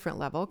to a different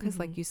level. Because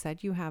like you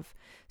said, you have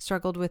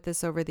struggled with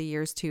this over the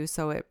years too.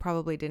 So it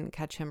probably didn't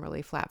catch him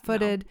really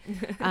flat-footed,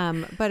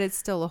 but it's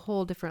still a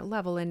whole different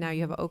level. And now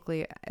you have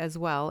Oakley as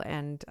well.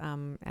 And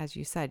as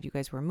you said, you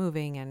guys were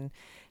moving and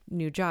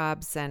new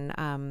jobs.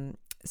 And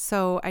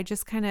so I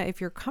just kind of, if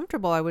you're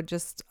comfortable, I would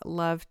just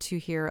love to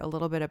hear a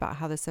little bit about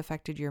how this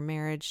affected your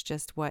marriage,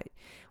 just what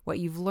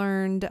you've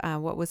learned,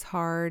 what was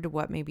hard,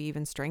 what maybe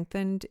even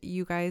strengthened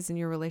you guys in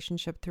your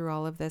relationship through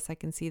all of this. I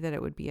can see that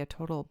it would be a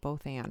total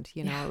both and,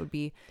 it would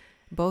be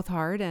both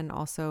hard and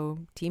also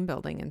team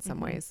building in some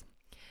ways.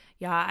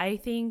 Yeah, I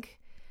think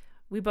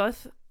we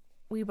both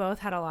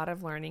had a lot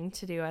of learning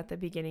to do at the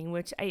beginning,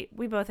 which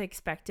we both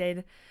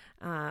expected.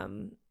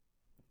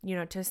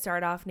 to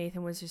start off,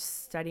 Nathan was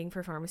just studying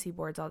for pharmacy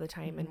boards all the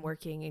time and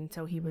working. And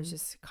so he was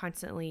just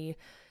constantly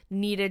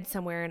needed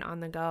somewhere and on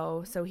the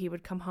go. So he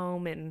would come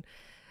home and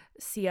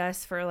see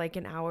us for like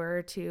an hour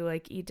or two,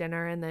 like eat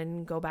dinner, and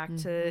then go back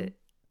to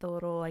the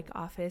little like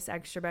office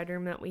extra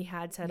bedroom that we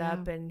had set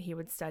up, and he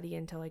would study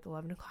until like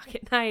 11 o'clock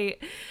at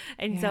night.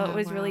 And so it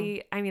was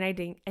really, I mean, I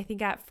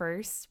think at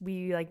first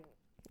we like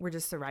were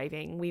just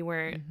surviving. We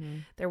weren't,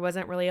 there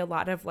wasn't really a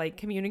lot of like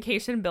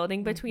communication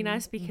building between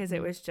us, because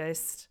it was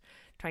just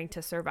trying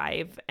to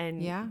survive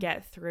and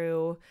get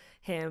through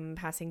him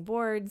passing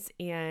boards.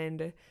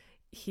 And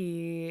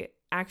he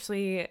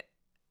actually,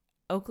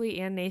 Oakley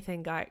and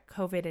Nathan got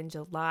COVID in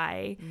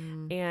July,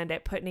 and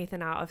it put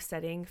Nathan out of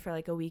studying for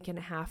like a week and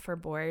a half for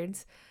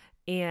boards.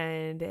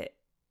 And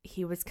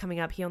he was coming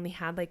up. He only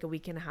had like a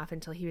week and a half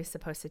until he was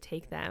supposed to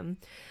take them.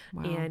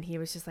 Wow. And he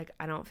was just like,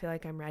 I don't feel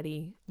like I'm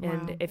ready. Wow.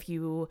 And if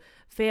you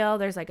fail,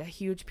 there's like a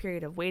huge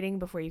period of waiting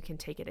before you can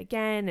take it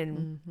again.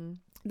 And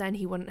then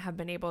he wouldn't have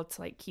been able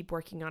to like keep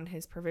working on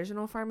his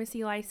provisional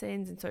pharmacy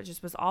license. And so it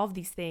just was all of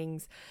these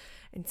things.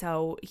 And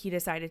so he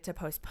decided to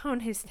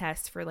postpone his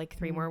test for like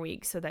 3 more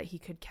weeks so that he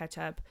could catch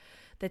up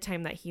the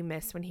time that he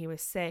missed when he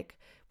was sick,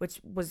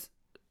 which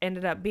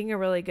ended up being a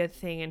really good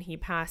thing. And he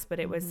passed, but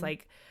it was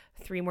like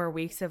 3 more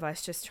weeks of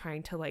us just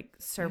trying to like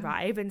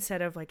survive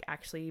instead of like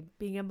actually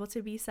being able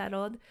to be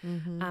settled.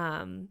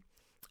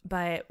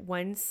 But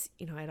once,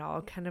 it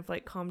all kind of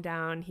like calmed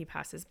down, he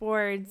passed his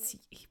boards,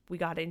 we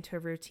got into a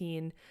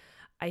routine.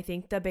 I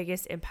think the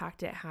biggest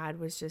impact it had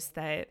was just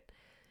that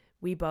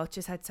we both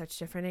just had such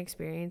different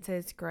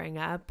experiences growing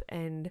up,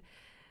 and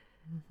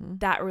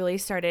that really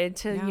started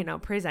to,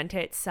 present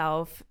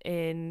itself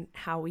in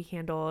how we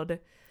handled,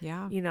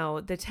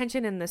 the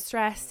tension and the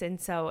stress.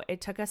 And so it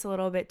took us a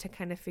little bit to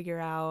kind of figure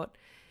out,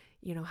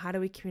 how do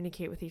we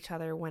communicate with each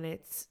other when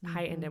it's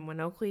heightened, and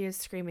when Oakley is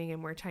screaming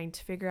and we're trying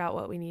to figure out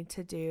what we need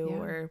to do,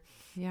 or,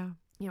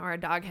 our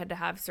dog had to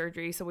have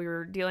surgery. So we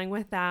were dealing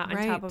with that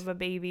on top of a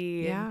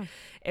baby. And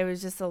it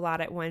was just a lot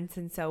at once.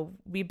 And so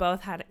we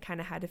both had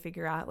to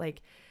figure out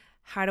like,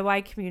 how do I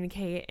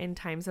communicate in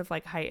times of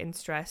like heightened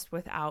stress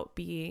without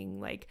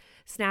being like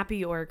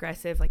snappy or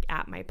aggressive, like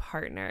at my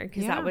partner?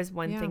 Because that was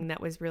one thing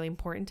that was really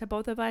important to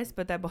both of us,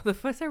 but that both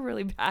of us are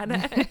really bad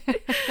at.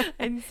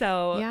 And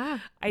so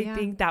I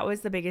think that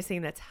was the biggest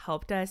thing that's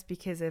helped us,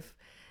 because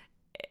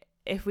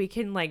if we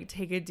can like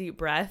take a deep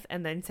breath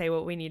and then say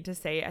what we need to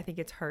say, I think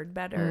it's heard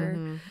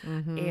better.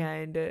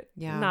 And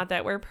not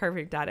that we're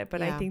perfect at it,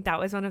 but I think that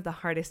was one of the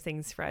hardest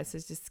things for us,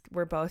 is just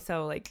we're both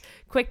so like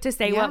quick to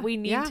say what we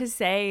need to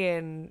say,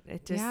 and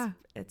it just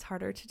it's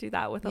harder to do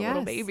that with a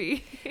little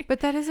baby. But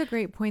that is a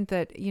great point,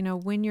 that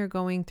when you're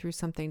going through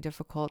something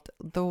difficult,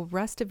 the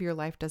rest of your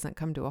life doesn't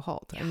come to a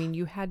halt. I mean,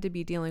 you had to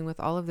be dealing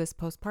with all of this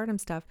postpartum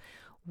stuff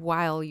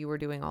while you were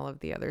doing all of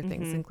the other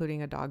things,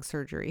 including a dog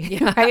surgery,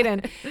 right?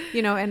 And,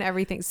 and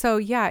everything. So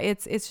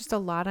it's just a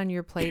lot on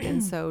your plate.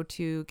 And so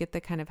to get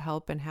the kind of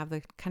help and have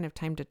the kind of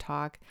time to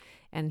talk,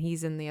 and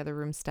he's in the other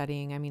room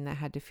studying, I mean, that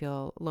had to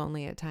feel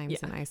lonely at times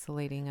and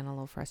isolating and a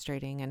little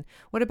frustrating. And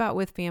what about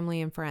with family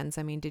and friends?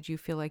 I mean, did you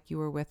feel like you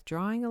were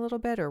withdrawing a little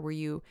bit, or were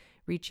you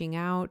reaching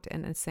out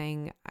and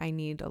saying, I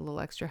need a little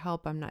extra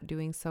help, I'm not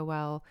doing so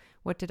well?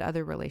 What did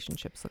other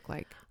relationships look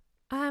like?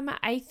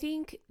 I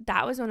think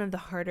that was one of the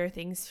harder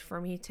things for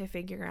me to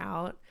figure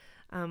out.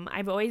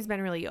 I've always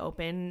been really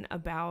open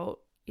about,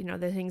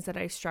 the things that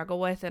I struggle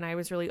with. And I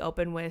was really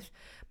open with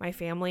my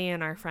family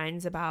and our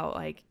friends about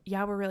like,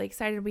 we're really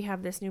excited we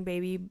have this new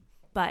baby,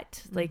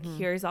 but like,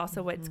 here's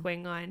also what's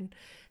going on.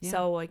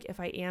 So like,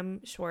 if I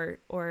am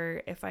short,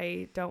 or if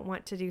I don't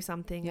want to do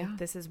something,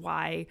 this is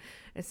why.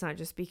 It's not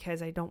just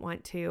because I don't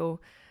want to.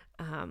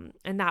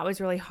 And that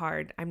was really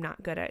hard. I'm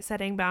not good at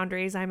setting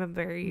boundaries. I'm a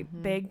very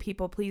big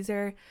people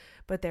pleaser,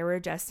 but there were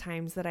just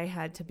times that I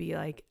had to be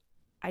like,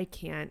 I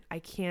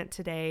can't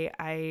today.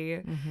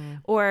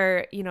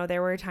 Or,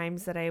 there were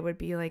times that I would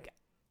be like,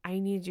 I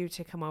need you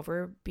to come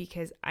over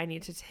because I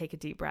need to take a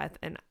deep breath,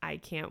 and I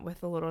can't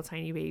with a little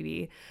tiny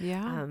baby.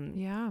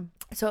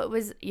 So it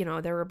was,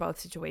 there were both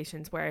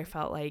situations where I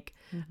felt like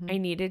I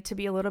needed to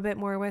be a little bit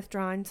more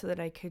withdrawn so that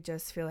I could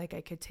just feel like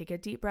I could take a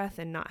deep breath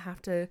and not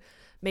have to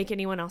make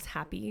anyone else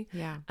happy.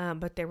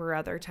 But there were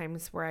other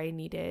times where I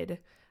needed,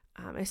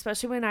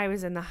 especially when I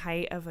was in the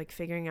height of like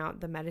figuring out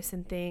the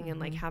medicine thing and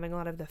like having a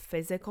lot of the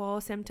physical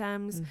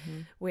symptoms,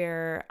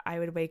 where I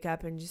would wake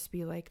up and just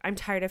be like, I'm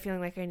tired of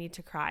feeling like I need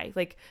to cry.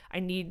 Like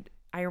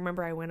I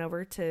remember I went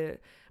over to,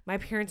 my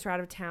parents were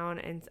out of town,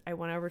 and I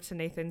went over to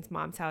Nathan's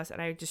mom's house,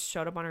 and I just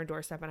showed up on her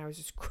doorstep, and I was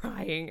just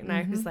crying. And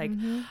I was like,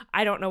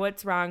 I don't know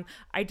what's wrong.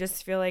 I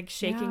just feel like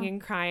shaking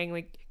and crying.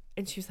 Like,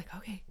 and she was like,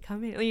 okay,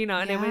 come in,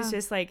 and it was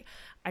just like,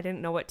 I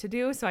didn't know what to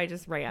do. So I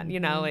just ran,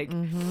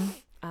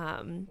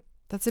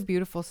 That's a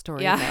beautiful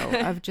story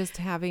though, of just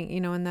having,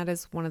 and that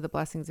is one of the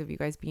blessings of you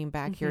guys being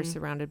back here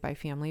surrounded by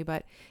family,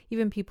 but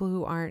even people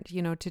who aren't,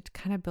 to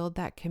kind of build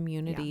that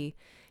community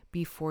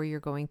before you're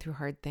going through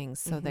hard things,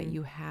 so that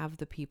you have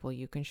the people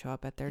you can show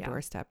up at their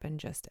doorstep and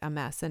just a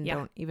mess and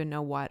don't even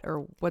know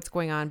what's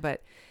going on,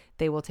 but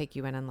they will take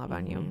you in and love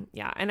on you.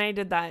 Yeah. And I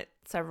did that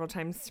several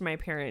times to my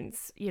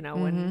parents, you know,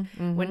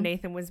 when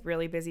Nathan was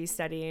really busy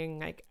studying,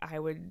 like I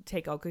would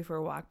take Oakley for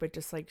a walk, but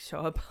just like show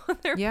up on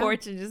their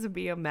porch and just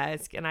be a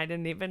mess. And I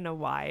didn't even know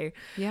why.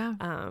 Yeah.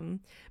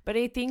 But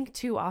I think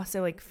too,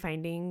 also like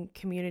finding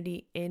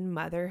community in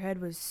motherhood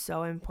was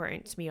so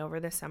important to me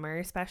over the summer,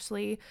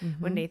 especially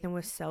when Nathan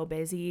was so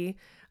busy.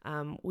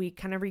 We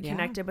kind of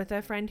reconnected with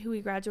a friend who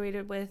we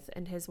graduated with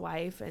and his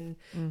wife, and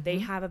they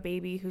have a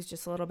baby who's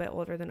just a little bit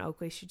older than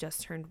Oakley. She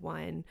just turned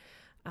 1.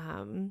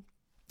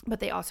 But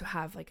they also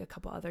have like a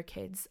couple other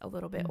kids a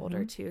little bit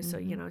older too. So,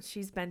 you know,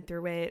 she's been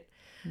through it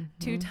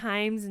 2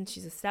 times and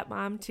she's a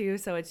stepmom too.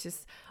 So it's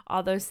just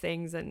all those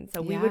things. And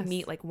so we would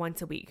meet like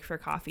once a week for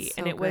coffee. So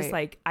and it was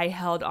like, I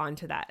held on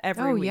to that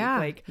every week.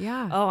 Like,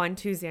 oh, on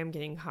Tuesday I'm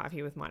getting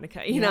coffee with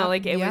Monica, you know,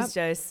 like it was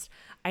just,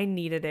 I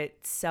needed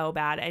it so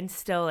bad. And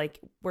still like,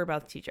 we're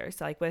both teachers.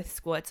 So like with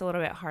school, it's a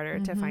little bit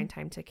harder to find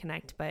time to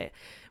connect, but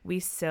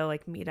we still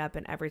like meet up.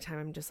 And every time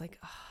I'm just like,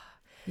 oh,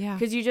 yeah.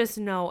 Because you just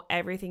know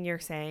everything you're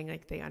saying,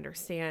 like they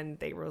understand,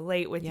 they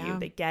relate with you,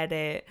 they get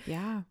it.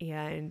 Yeah.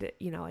 And,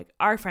 you know, like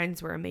our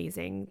friends were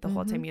amazing the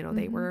whole time, you know,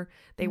 they were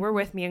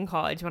with me in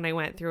college when I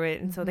went through it.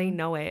 And so they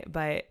know it,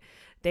 but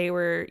they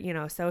were, you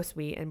know, so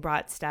sweet and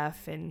brought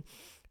stuff and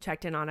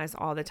checked in on us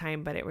all the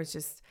time. But it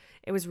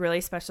was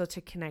really special to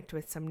connect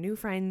with some new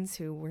friends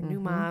who were new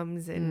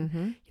moms. And,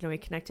 you know, we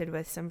connected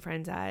with some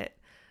friends at,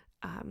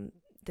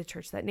 the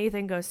church that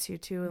Nathan goes to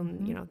too.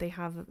 And, you know, they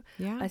have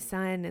a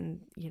son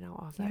and, you know,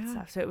 all that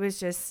stuff. So it was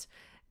just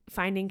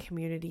finding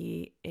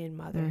community in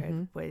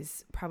motherhood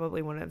was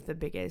probably one of the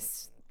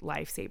biggest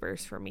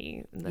lifesavers for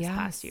me in this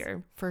past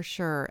year. For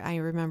sure. I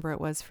remember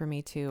it was for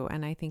me too.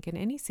 And I think in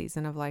any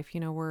season of life,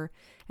 you know, we're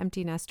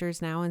empty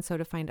nesters now. And so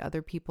to find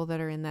other people that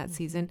are in that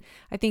season,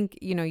 I think,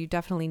 you know, you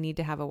definitely need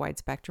to have a wide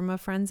spectrum of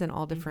friends in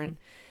all different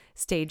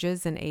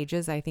stages and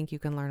ages. I think you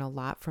can learn a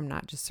lot from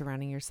not just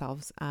surrounding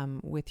yourselves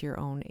with your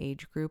own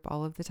age group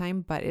all of the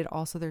time, but it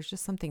also, there's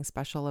just something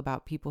special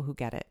about people who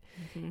get it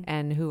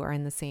and who are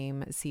in the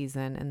same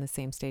season and the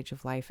same stage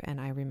of life. And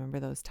I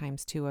remember those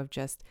times too of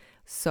just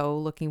so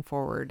looking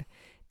forward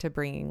to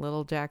bringing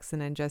little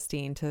Jackson and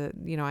Justine to,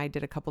 you know, I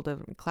did a couple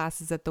of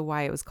classes at the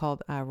Y. It was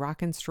called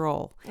Rock and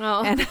Stroll.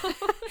 Oh.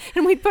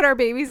 And we'd put our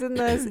babies in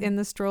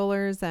the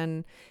strollers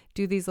and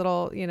do these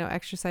little, you know,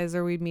 exercises,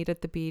 or we'd meet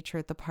at the beach or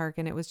at the park.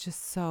 And it was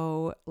just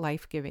so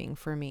life-giving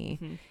for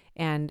me.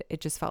 And it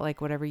just felt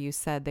like whatever you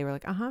said, they were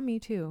like, me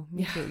too,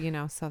 you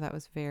know, so that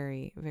was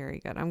very, very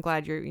good. I'm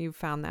glad you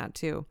found that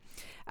too.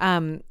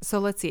 So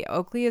let's see,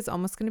 Oakley is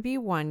almost going to be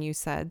 1, you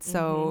said,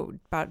 so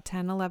about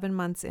 10, 11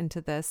 months into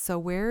this. So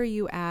where are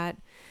you at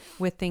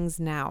with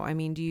things now? I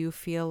mean, do you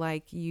feel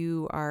like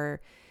you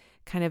are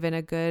kind of in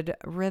a good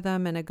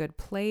rhythm and a good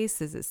place?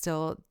 Is it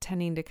still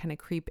tending to kind of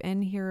creep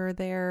in here or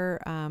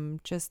there?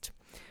 Just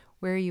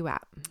where are you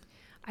at?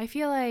 I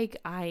feel like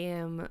I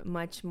am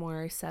much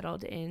more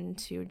settled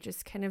into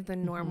just kind of the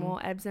normal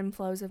ebbs and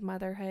flows of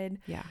motherhood.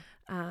 Yeah.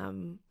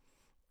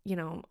 You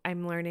know,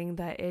 I'm learning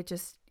that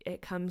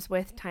it comes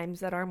with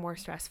times that are more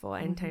stressful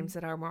and times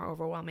that are more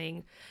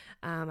overwhelming.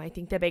 I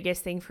think the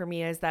biggest thing for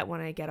me is that when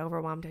I get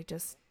overwhelmed, I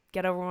just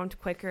get overwhelmed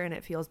quicker and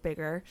it feels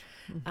bigger.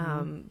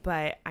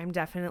 But I'm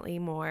definitely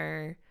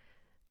more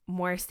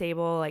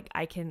stable. Like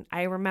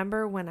I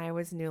remember when I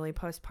was newly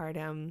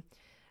postpartum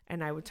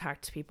and I would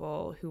talk to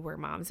people who were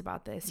moms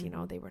about this, you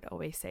know, they would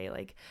always say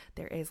like,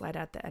 there is light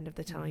at the end of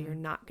the tunnel. You're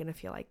not going to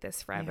feel like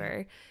this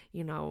forever.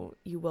 You know,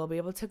 you will be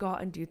able to go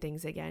out and do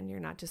things again. You're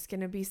not just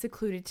going to be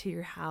secluded to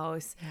your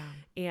house.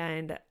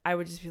 And I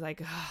would just be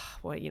like,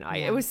 well, you know,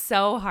 it was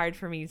so hard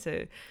for me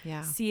to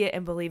see it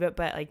and believe it.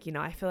 But like, you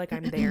know, I feel like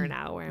I'm there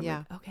now where I'm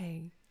like,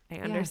 okay, I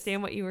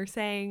understand what you were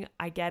saying.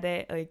 I get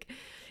it. Like,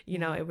 you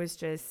know, it was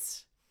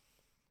just,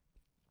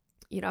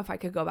 you know, if I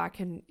could go back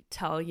and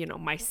tell, you know,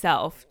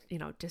 myself, you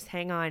know, just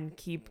hang on,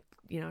 keep,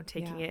 you know,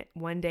 taking it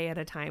one day at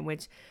a time,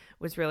 which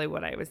was really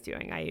what I was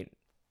doing. I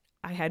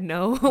had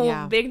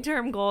no big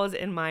term goals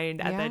in mind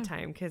at that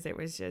time because it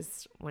was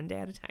just one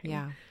day at a time.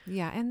 Yeah.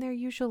 Yeah. And there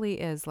usually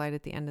is light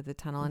at the end of the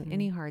tunnel in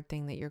any hard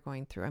thing that you're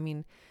going through. I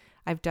mean,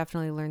 I've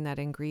definitely learned that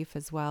in grief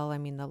as well. I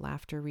mean, the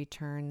laughter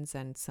returns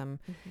and some,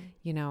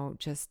 you know,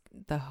 just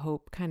the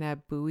hope kind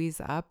of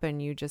buoys up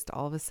and you just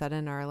all of a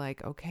sudden are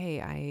like,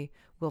 okay, I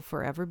will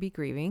forever be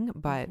grieving,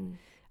 but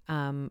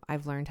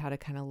I've learned how to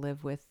kind of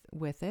live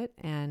with it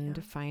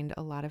and find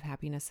a lot of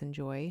happiness and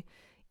joy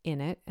in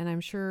it. And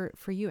I'm sure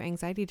for you,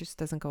 anxiety just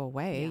doesn't go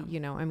away, you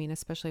know, I mean,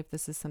 especially if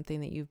this is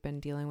something that you've been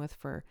dealing with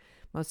for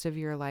most of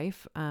your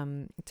life,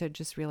 to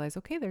just realize,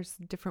 okay, there's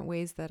different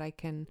ways that I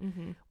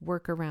can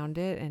work around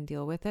it and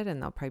deal with it.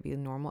 And there'll probably be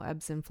normal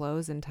ebbs and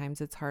flows, and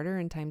times it's harder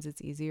and times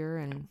it's easier.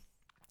 And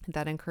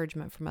that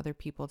encouragement from other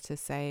people to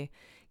say,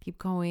 keep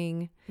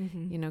going,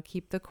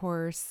 keep the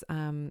course.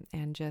 And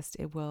just,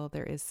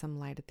 there is some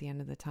light at the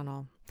end of the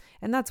tunnel.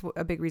 And that's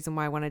a big reason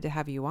why I wanted to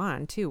have you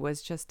on too,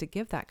 was just to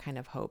give that kind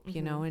of hope,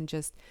 and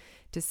just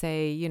to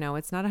say,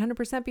 it's not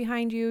 100%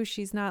 behind you.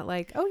 She's not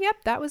like, oh, yep,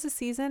 that was a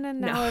season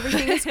and now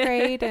everything is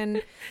great.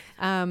 And,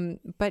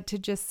 but to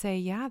just say,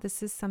 yeah,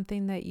 this is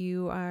something that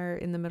you are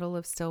in the middle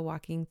of still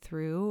walking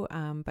through.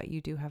 But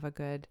you do have a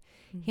good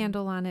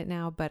handle on it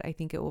now. But I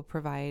think it will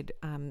provide,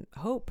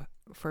 hope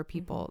for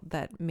people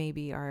that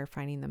maybe are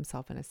finding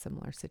themselves in a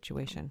similar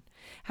situation.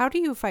 How do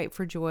you fight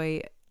for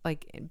joy,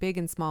 like big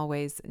and small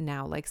ways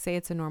now? Like say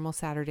it's a normal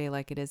Saturday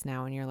like it is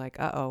now, and you're like,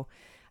 uh-oh,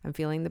 I'm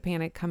feeling the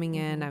panic coming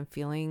in. I'm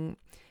feeling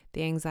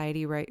the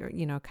anxiety, right?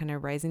 Kind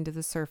of rising to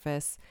the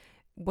surface.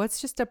 What's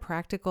just a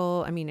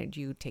practical,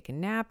 do you take a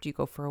nap? Do you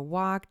go for a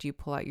walk? Do you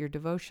pull out your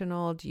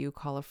devotional? Do you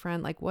call a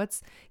friend? Like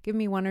give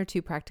me 1 or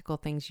 2 practical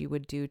things you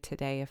would do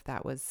today if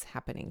that was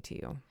happening to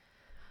you.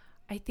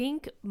 I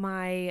think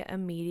my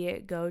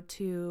immediate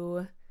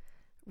go-to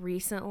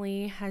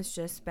recently has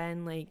just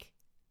been like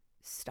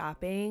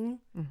stopping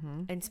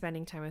and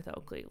spending time with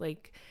Oakley.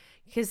 Like,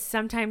 because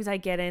sometimes I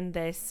get in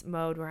this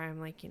mode where I'm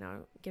like,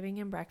 giving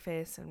him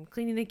breakfast and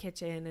cleaning the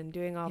kitchen and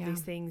doing all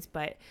these things,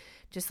 but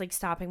just like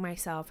stopping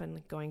myself and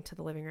like going to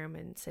the living room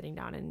and sitting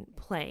down and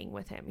playing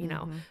with him,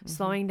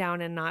 slowing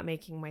down and not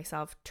making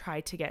myself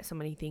try to get so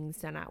many things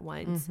done at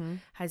once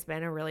has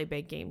been a really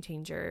big game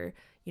changer,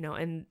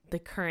 in the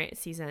current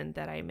season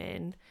that I'm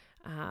in.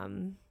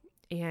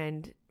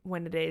 And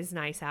when it is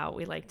nice out,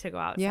 we like to go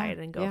outside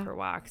and go for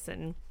walks.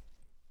 And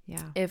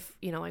if,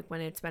 like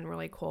when it's been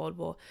really cold,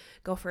 we'll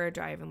go for a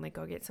drive and like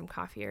go get some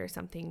coffee or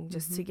something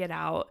just to get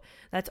out.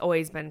 That's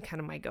always been kind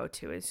of my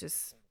go-to, is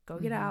just go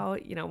get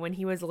out. When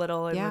he was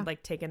little and would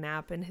like take a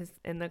nap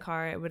in the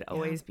car, it would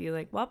always be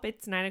like, well,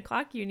 it's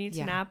 9:00. You need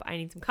to nap. I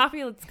need some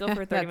coffee. Let's go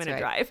for a 30-minute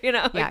drive.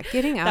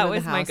 Getting out of the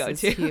house my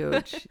go-to. is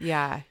huge.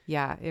 Yeah,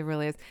 it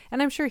really is.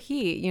 And I'm sure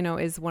he,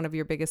 is one of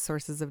your biggest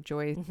sources of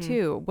joy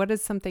too. What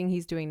is something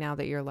he's doing now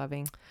that you're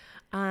loving?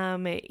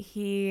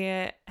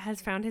 He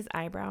has found his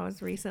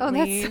eyebrows recently.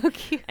 Oh, that's so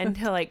cute. And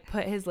he'll like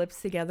put his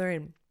lips together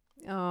and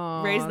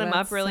raise them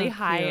up really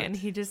high, and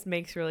he just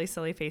makes really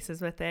silly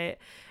faces with it.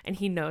 And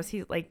he knows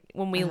he's like,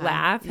 when we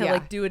laugh, he'll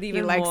like do it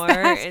even more.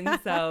 And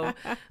so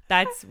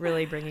that's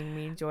really bringing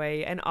me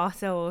joy. And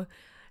also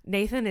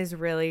Nathan is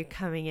really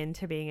coming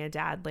into being a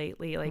dad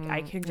lately. Like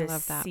I can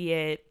just see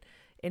it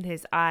in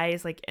his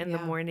eyes, like in the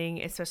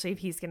morning, especially if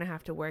he's gonna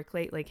have to work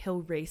late. Like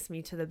he'll race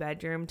me to the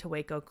bedroom to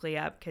wake Oakley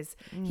up because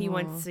he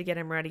wants to get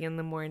him ready in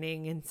the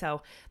morning. And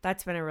so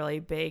that's been a really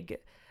big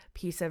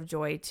piece of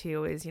joy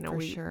too, is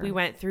we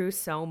went through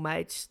so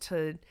much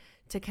to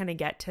kind of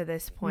get to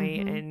this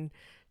point, and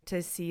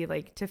to see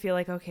like, to feel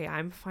like, okay,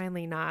 I'm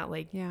finally not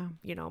like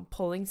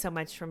pulling so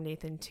much from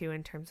Nathan too,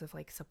 in terms of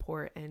like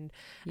support and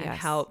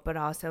help, but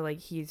also like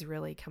he's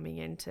really coming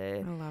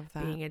into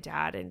being a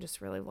dad and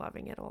just really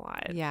loving it a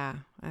lot. Yeah,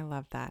 I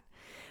love that.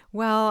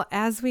 Well,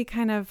 as we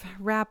kind of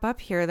wrap up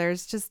here,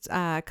 there's just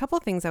a couple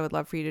of things I would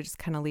love for you to just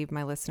kind of leave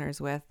my listeners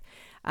with.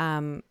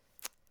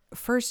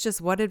 First,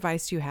 just what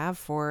advice do you have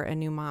for a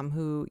new mom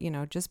who,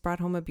 just brought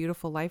home a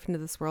beautiful life into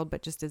this world,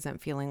 but just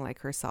isn't feeling like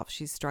herself?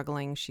 She's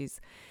struggling.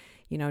 She's,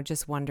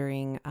 just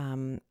wondering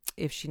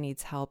if she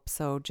needs help.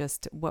 So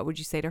just what would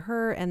you say to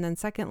her? And then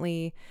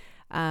secondly,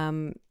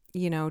 to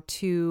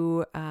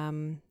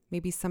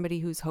maybe somebody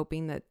who's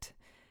hoping that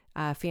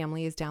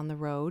family is down the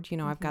road.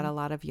 I've got a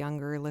lot of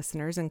younger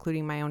listeners,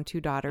 including my own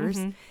 2 daughters,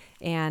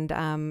 and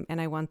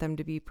I want them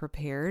to be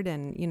prepared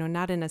and,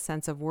 not in a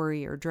sense of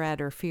worry or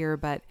dread or fear,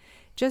 but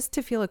just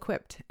to feel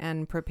equipped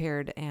and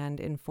prepared and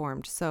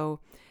informed. So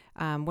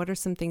what are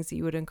some things that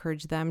you would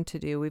encourage them to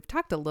do? We've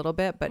talked a little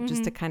bit, but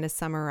just to kind of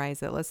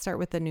summarize it, let's start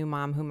with the new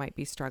mom who might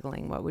be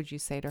struggling. What would you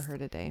say to her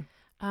today?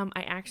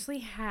 I actually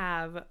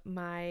have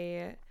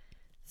my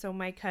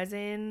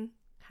cousin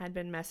had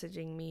been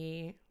messaging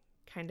me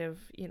kind of,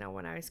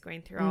 when I was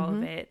going through all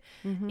of it,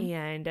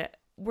 and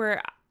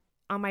we're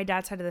on my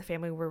dad's side of the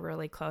family, we're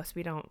really close.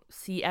 We don't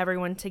see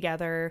everyone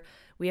together.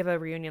 We have a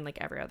reunion like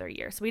every other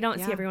year. So we don't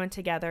see everyone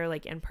together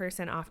like in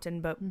person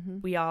often, but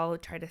we all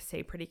try to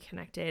stay pretty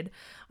connected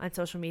on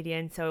social media.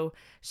 And so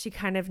she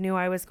kind of knew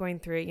I was going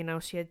through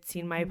it. She had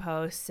seen my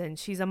posts, and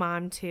she's a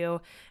mom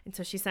too. And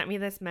so she sent me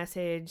this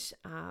message.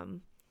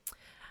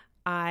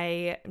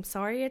 I am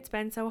sorry it's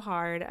been so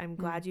hard. I'm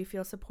glad you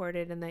feel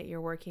supported and that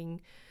you're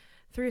working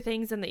through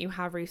things and that you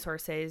have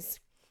resources.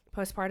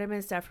 Postpartum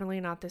is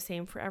definitely not the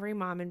same for every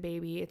mom and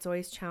baby. It's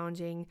always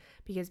challenging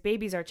because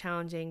babies are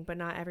challenging, but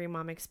not every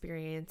mom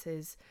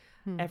experiences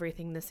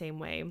everything the same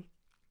way.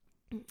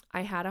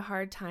 I had a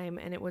hard time,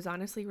 and it was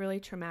honestly really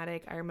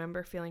traumatic. I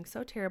remember feeling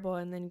so terrible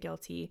and then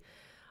guilty.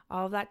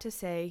 All of that to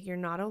say, you're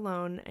not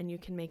alone and you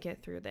can make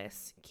it through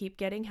this. Keep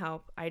getting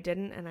help. I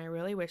didn't, and I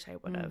really wish I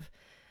would have.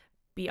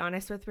 Be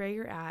honest with where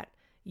you're at.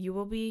 You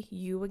will be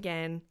you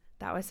again.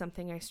 That was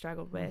something I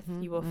struggled with.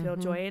 You will feel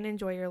joy and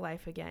enjoy your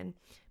life again.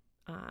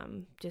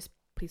 Just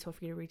please feel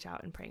free to reach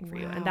out and praying for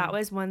you. And that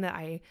was one that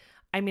I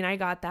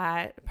got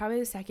that probably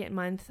the second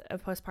month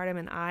of postpartum,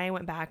 and I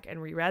went back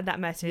and reread that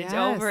message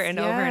over and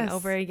over and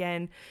over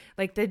again.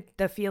 Like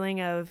the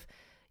feeling of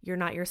you're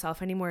not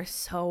yourself anymore is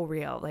so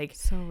real. Like,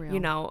 so real.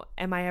 You know,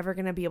 am I ever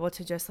going to be able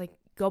to just like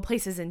go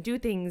places and do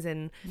things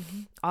and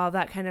all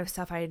that kind of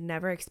stuff? I had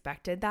never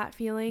expected that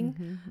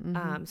feeling.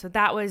 So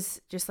that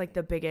was just like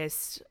the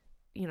biggest,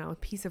 you know,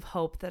 piece of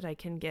hope that I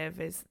can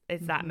give is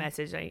that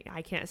message.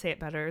 I can't say it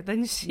better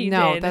than she did.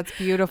 No, that's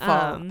beautiful.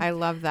 I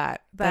love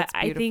that. But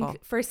I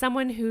think for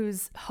someone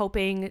who's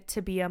hoping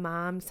to be a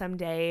mom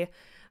someday,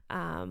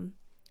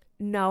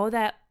 know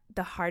that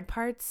the hard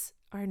parts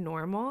are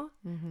normal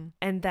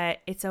and that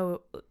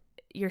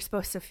you're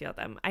supposed to feel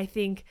them. I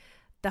think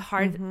the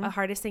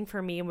hardest thing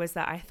for me was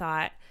that I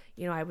thought,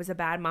 you know, I was a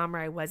bad mom, or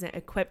I wasn't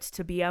equipped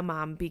to be a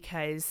mom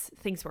because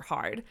things were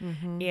hard.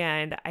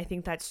 And I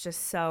think that's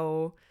just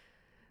so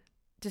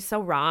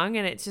wrong,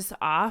 and it's just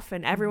off.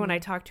 And everyone I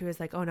talk to is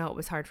like, oh no, it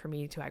was hard for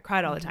me too. I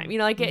cried all the time. You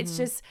know, like it's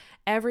just,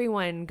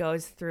 everyone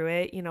goes through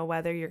it, you know,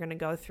 whether you're going to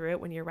go through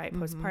it when you're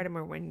postpartum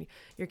or when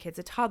your kid's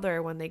a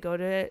toddler, when they go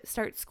to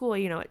start school,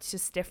 you know, it's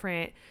just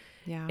different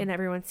in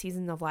everyone's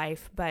season of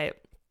life.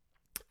 But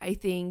I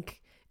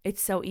think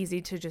it's so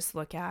easy to just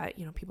look at,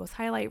 you know, people's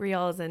highlight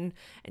reels and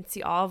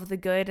see all of the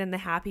good and the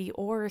happy,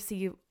 or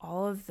see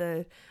all of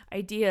the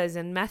ideas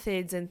and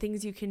methods and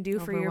things you can do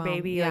for your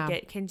baby. Yeah. Like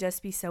it can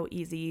just be so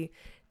easy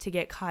to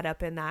get caught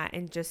up in that,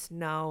 and just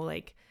know,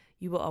 like,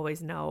 you will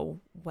always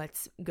know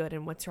what's good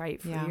and what's right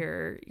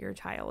for your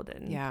child.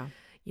 And,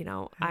 you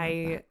know,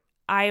 I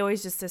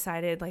always just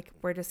decided, like,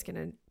 we're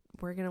going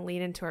to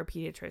lean into our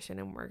pediatrician,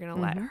 and we're going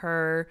to let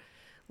her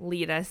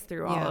lead us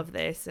through all of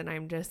this. And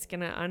I'm just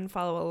going to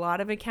unfollow a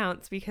lot of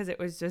accounts because it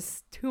was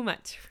just too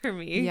much for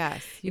me.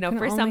 Yes. You know,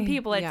 for some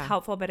people it's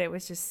helpful, but it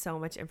was just so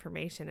much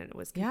information, and it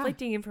was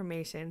conflicting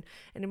information,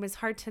 and it was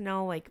hard to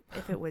know, like,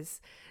 if it was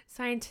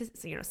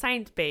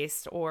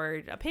science-based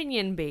or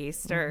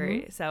opinion-based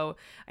or, so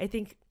I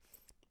think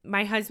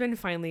my husband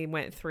finally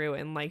went through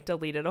and like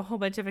deleted a whole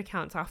bunch of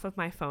accounts off of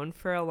my phone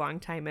for a long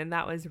time. And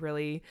that was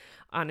really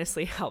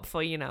honestly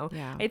helpful. You know,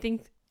 I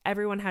think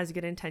everyone has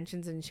good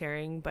intentions in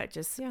sharing, but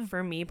just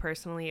for me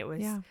personally, it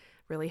was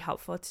really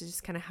helpful to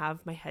just kind of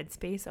have my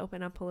headspace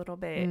open up a little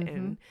bit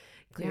and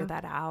clear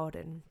that out.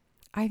 And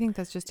I think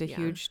that's just a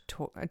huge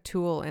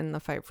tool in the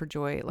fight for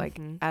joy, like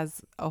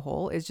as a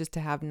whole, is just to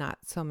have not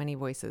so many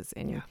voices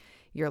in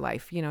your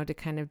life, you know, to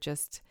kind of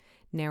just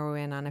narrow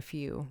in on a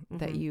few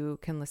that you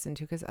can listen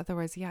to, because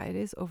otherwise, it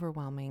is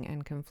overwhelming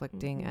and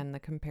conflicting, and the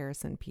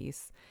comparison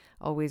piece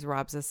always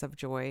robs us of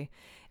joy.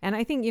 And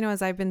I think, you know,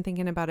 as I've been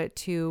thinking about it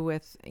too,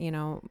 with, you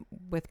know,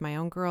 with my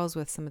own girls,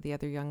 with some of the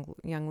other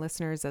young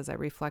listeners, as I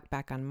reflect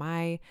back on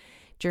my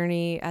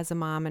journey as a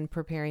mom and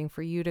preparing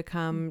for you to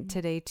come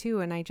today too.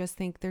 And I just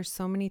think there's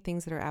so many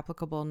things that are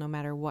applicable no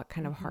matter what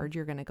kind of hard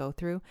you're going to go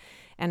through.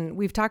 And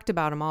we've talked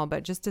about them all,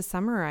 but just to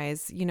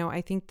summarize, you know,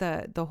 I think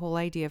the whole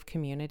idea of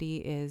community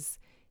is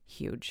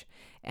huge.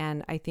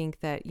 And I think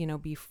that, you know,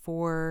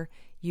 before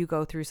you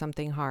go through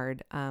something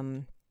hard,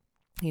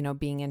 you know,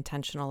 being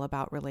intentional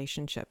about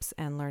relationships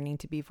and learning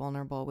to be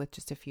vulnerable with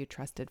just a few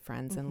trusted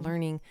friends and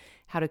learning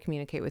how to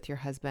communicate with your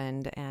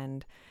husband,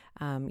 and,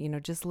 you know,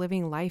 just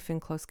living life in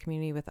close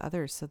community with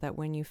others, so that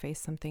when you face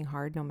something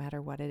hard, no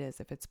matter what it is,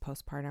 if it's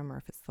postpartum or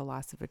if it's the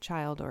loss of a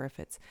child, or if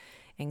it's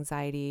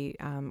anxiety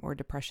or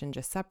depression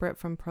just separate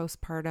from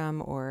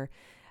postpartum, or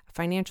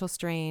financial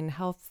strain,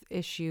 health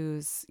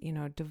issues, you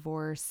know,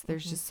 divorce,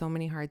 there's just so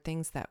many hard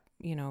things that,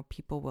 you know,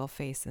 people will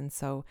face. And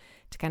so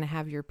to kind of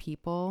have your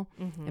people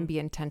and be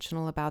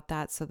intentional about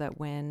that, so that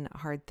when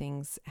hard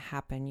things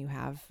happen, you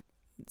have,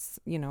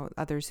 you know,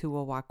 others who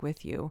will walk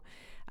with you.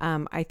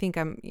 I think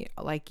I'm,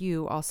 like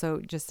you,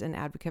 also just an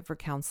advocate for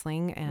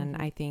counseling. And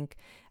I think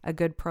a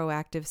good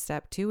proactive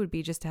step too would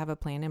be just to have a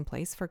plan in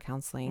place for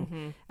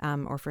counseling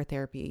or for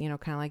therapy, you know,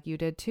 kind of like you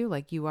did too.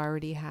 Like you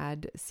already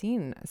had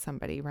seen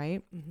somebody,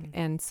 right?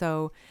 And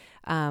so,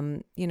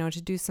 you know,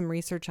 to do some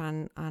research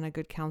on a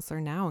good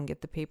counselor now and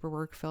get the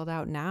paperwork filled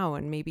out now,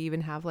 and maybe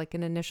even have like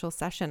an initial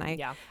session.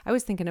 I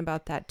was thinking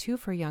about that too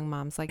for young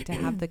moms, like to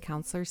have the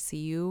counselor see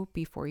you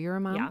before you're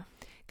a mom,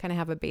 kind of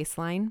have a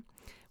baseline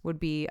would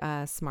be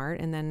smart.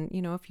 And then,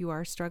 you know, if you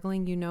are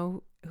struggling, you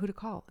know who to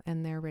call,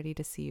 and they're ready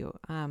to see you.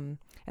 And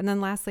then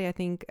lastly, I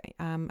think,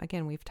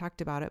 again, we've talked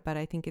about it, but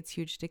I think it's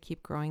huge to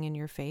keep growing in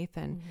your faith,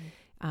 and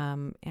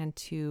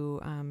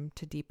to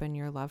deepen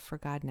your love for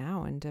God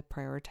now, and to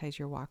prioritize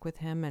your walk with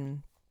him,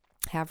 and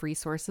have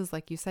resources.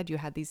 Like you said, you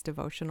had these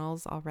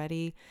devotionals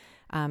already,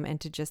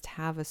 and to just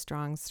have a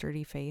strong,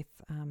 sturdy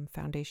faith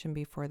foundation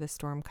before the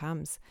storm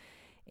comes.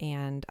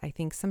 And I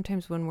think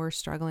sometimes when we're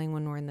struggling,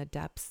 when we're in the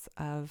depths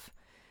of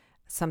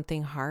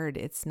something hard,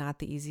 it's not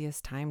the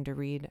easiest time to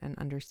read and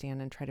understand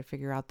and try to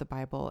figure out the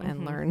Bible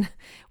and learn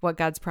what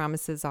God's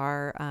promises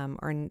are.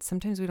 Or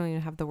sometimes we don't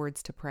even have the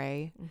words to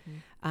pray.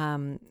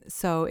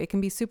 So it can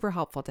be super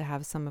helpful to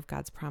have some of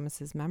God's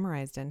promises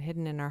memorized and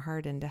hidden in our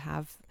heart, and to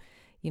have,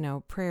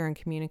 prayer and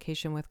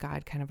communication with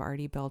God kind of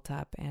already built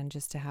up, and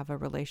just to have a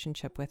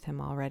relationship with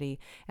him already.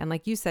 And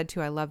like you said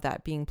too, I love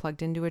that, being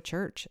plugged into a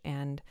church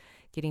and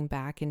getting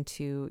back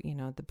into,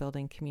 the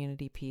building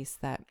community piece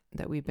that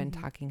we've been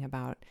talking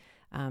about.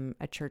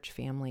 A church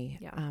family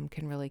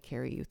can really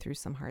carry you through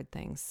some hard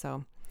things.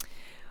 So,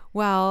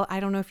 well, I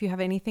don't know if you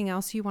have anything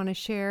else you want to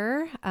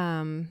share,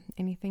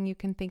 anything you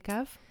can think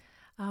of?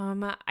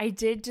 I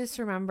did just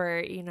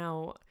remember,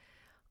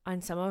 on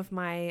some of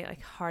my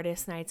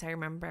hardest nights, I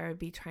remember I would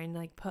be trying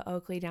to put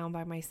Oakley down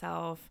by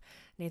myself.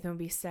 Nathan would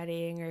be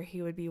studying or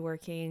he would be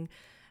working,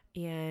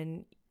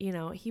 and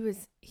he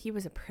was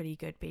a pretty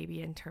good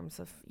baby in terms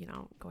of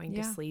going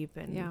to sleep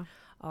and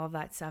all of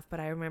that stuff.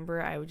 But I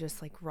remember I would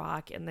just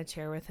rock in the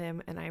chair with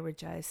him, and I would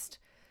just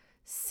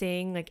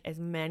sing as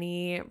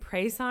many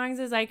praise songs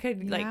as I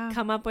could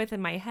come up with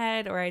in my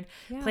head, or I'd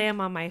play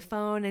them on my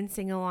phone and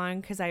sing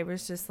along, because I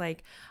was just I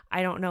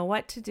don't know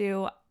what to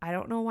do. I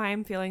don't know why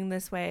I'm feeling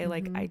this way.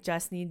 I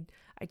just need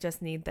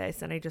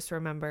this. And I just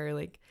remember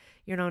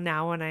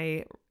now when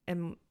I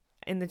am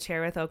in the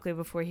chair with Oakley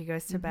before he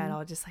goes to bed,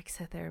 I'll just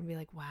sit there and be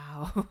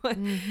wow,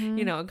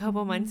 a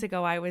couple months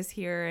ago I was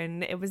here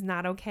and it was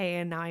not okay,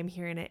 and now I'm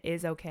here and it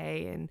is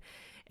okay. And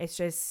it's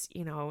just,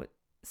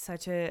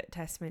 such a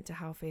testament to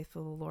how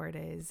faithful the Lord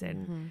is,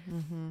 and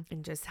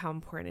and just how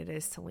important it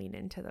is to lean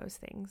into those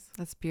things.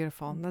 That's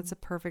beautiful. That's a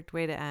perfect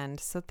way to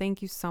end. So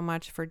thank you so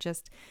much for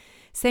just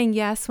saying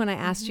yes when I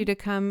asked you to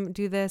come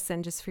do this,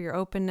 and just for your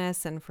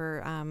openness and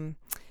for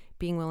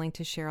being willing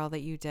to share all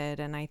that you did.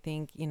 And I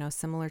think,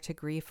 similar to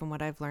grief and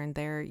what I've learned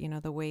there,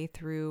 the way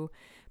through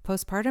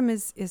postpartum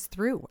is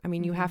through. I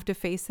mean, you have to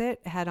face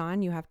it head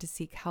on. You have to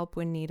seek help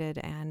when needed.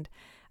 And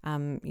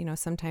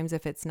sometimes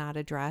if it's not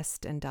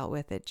addressed and dealt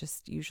with, it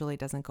just usually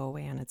doesn't go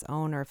away on its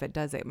own. Or if it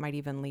does, it might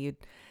even leave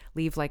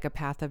a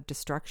path of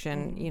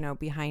destruction,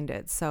 behind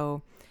it.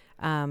 So,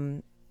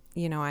 I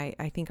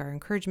think our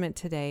encouragement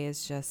today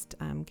is just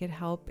get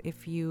help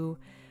if you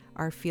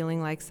are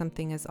feeling like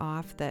something is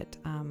off, that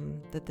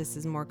this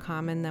is more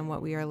common than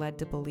what we are led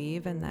to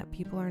believe, and that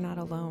people are not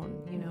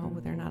alone.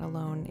 They're not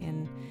alone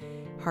in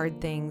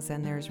hard things,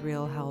 and there's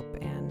real help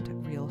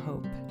and real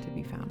hope to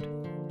be found.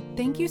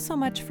 Thank you so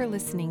much for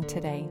listening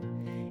today.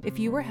 If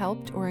you were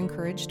helped or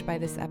encouraged by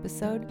this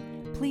episode,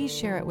 please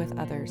share it with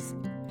others.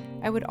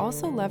 I would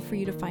also love for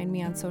you to find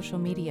me on social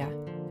media.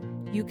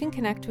 You can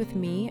connect with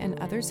me and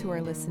others who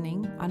are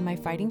listening on my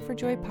Fighting for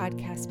Joy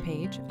podcast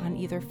page on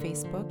either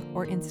Facebook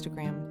or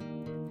Instagram.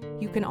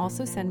 You can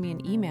also send me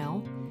an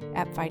email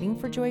at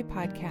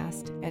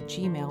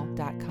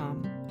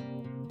fightingforjoypodcast@gmail.com.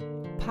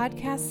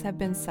 Podcasts have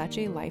been such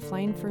a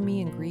lifeline for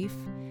me in grief,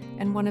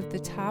 and one of the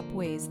top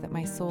ways that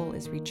my soul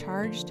is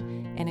recharged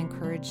and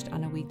encouraged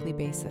on a weekly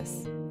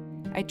basis.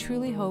 I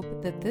truly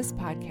hope that this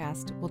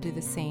podcast will do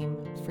the same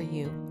for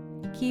you.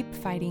 Keep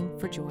fighting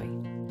for joy.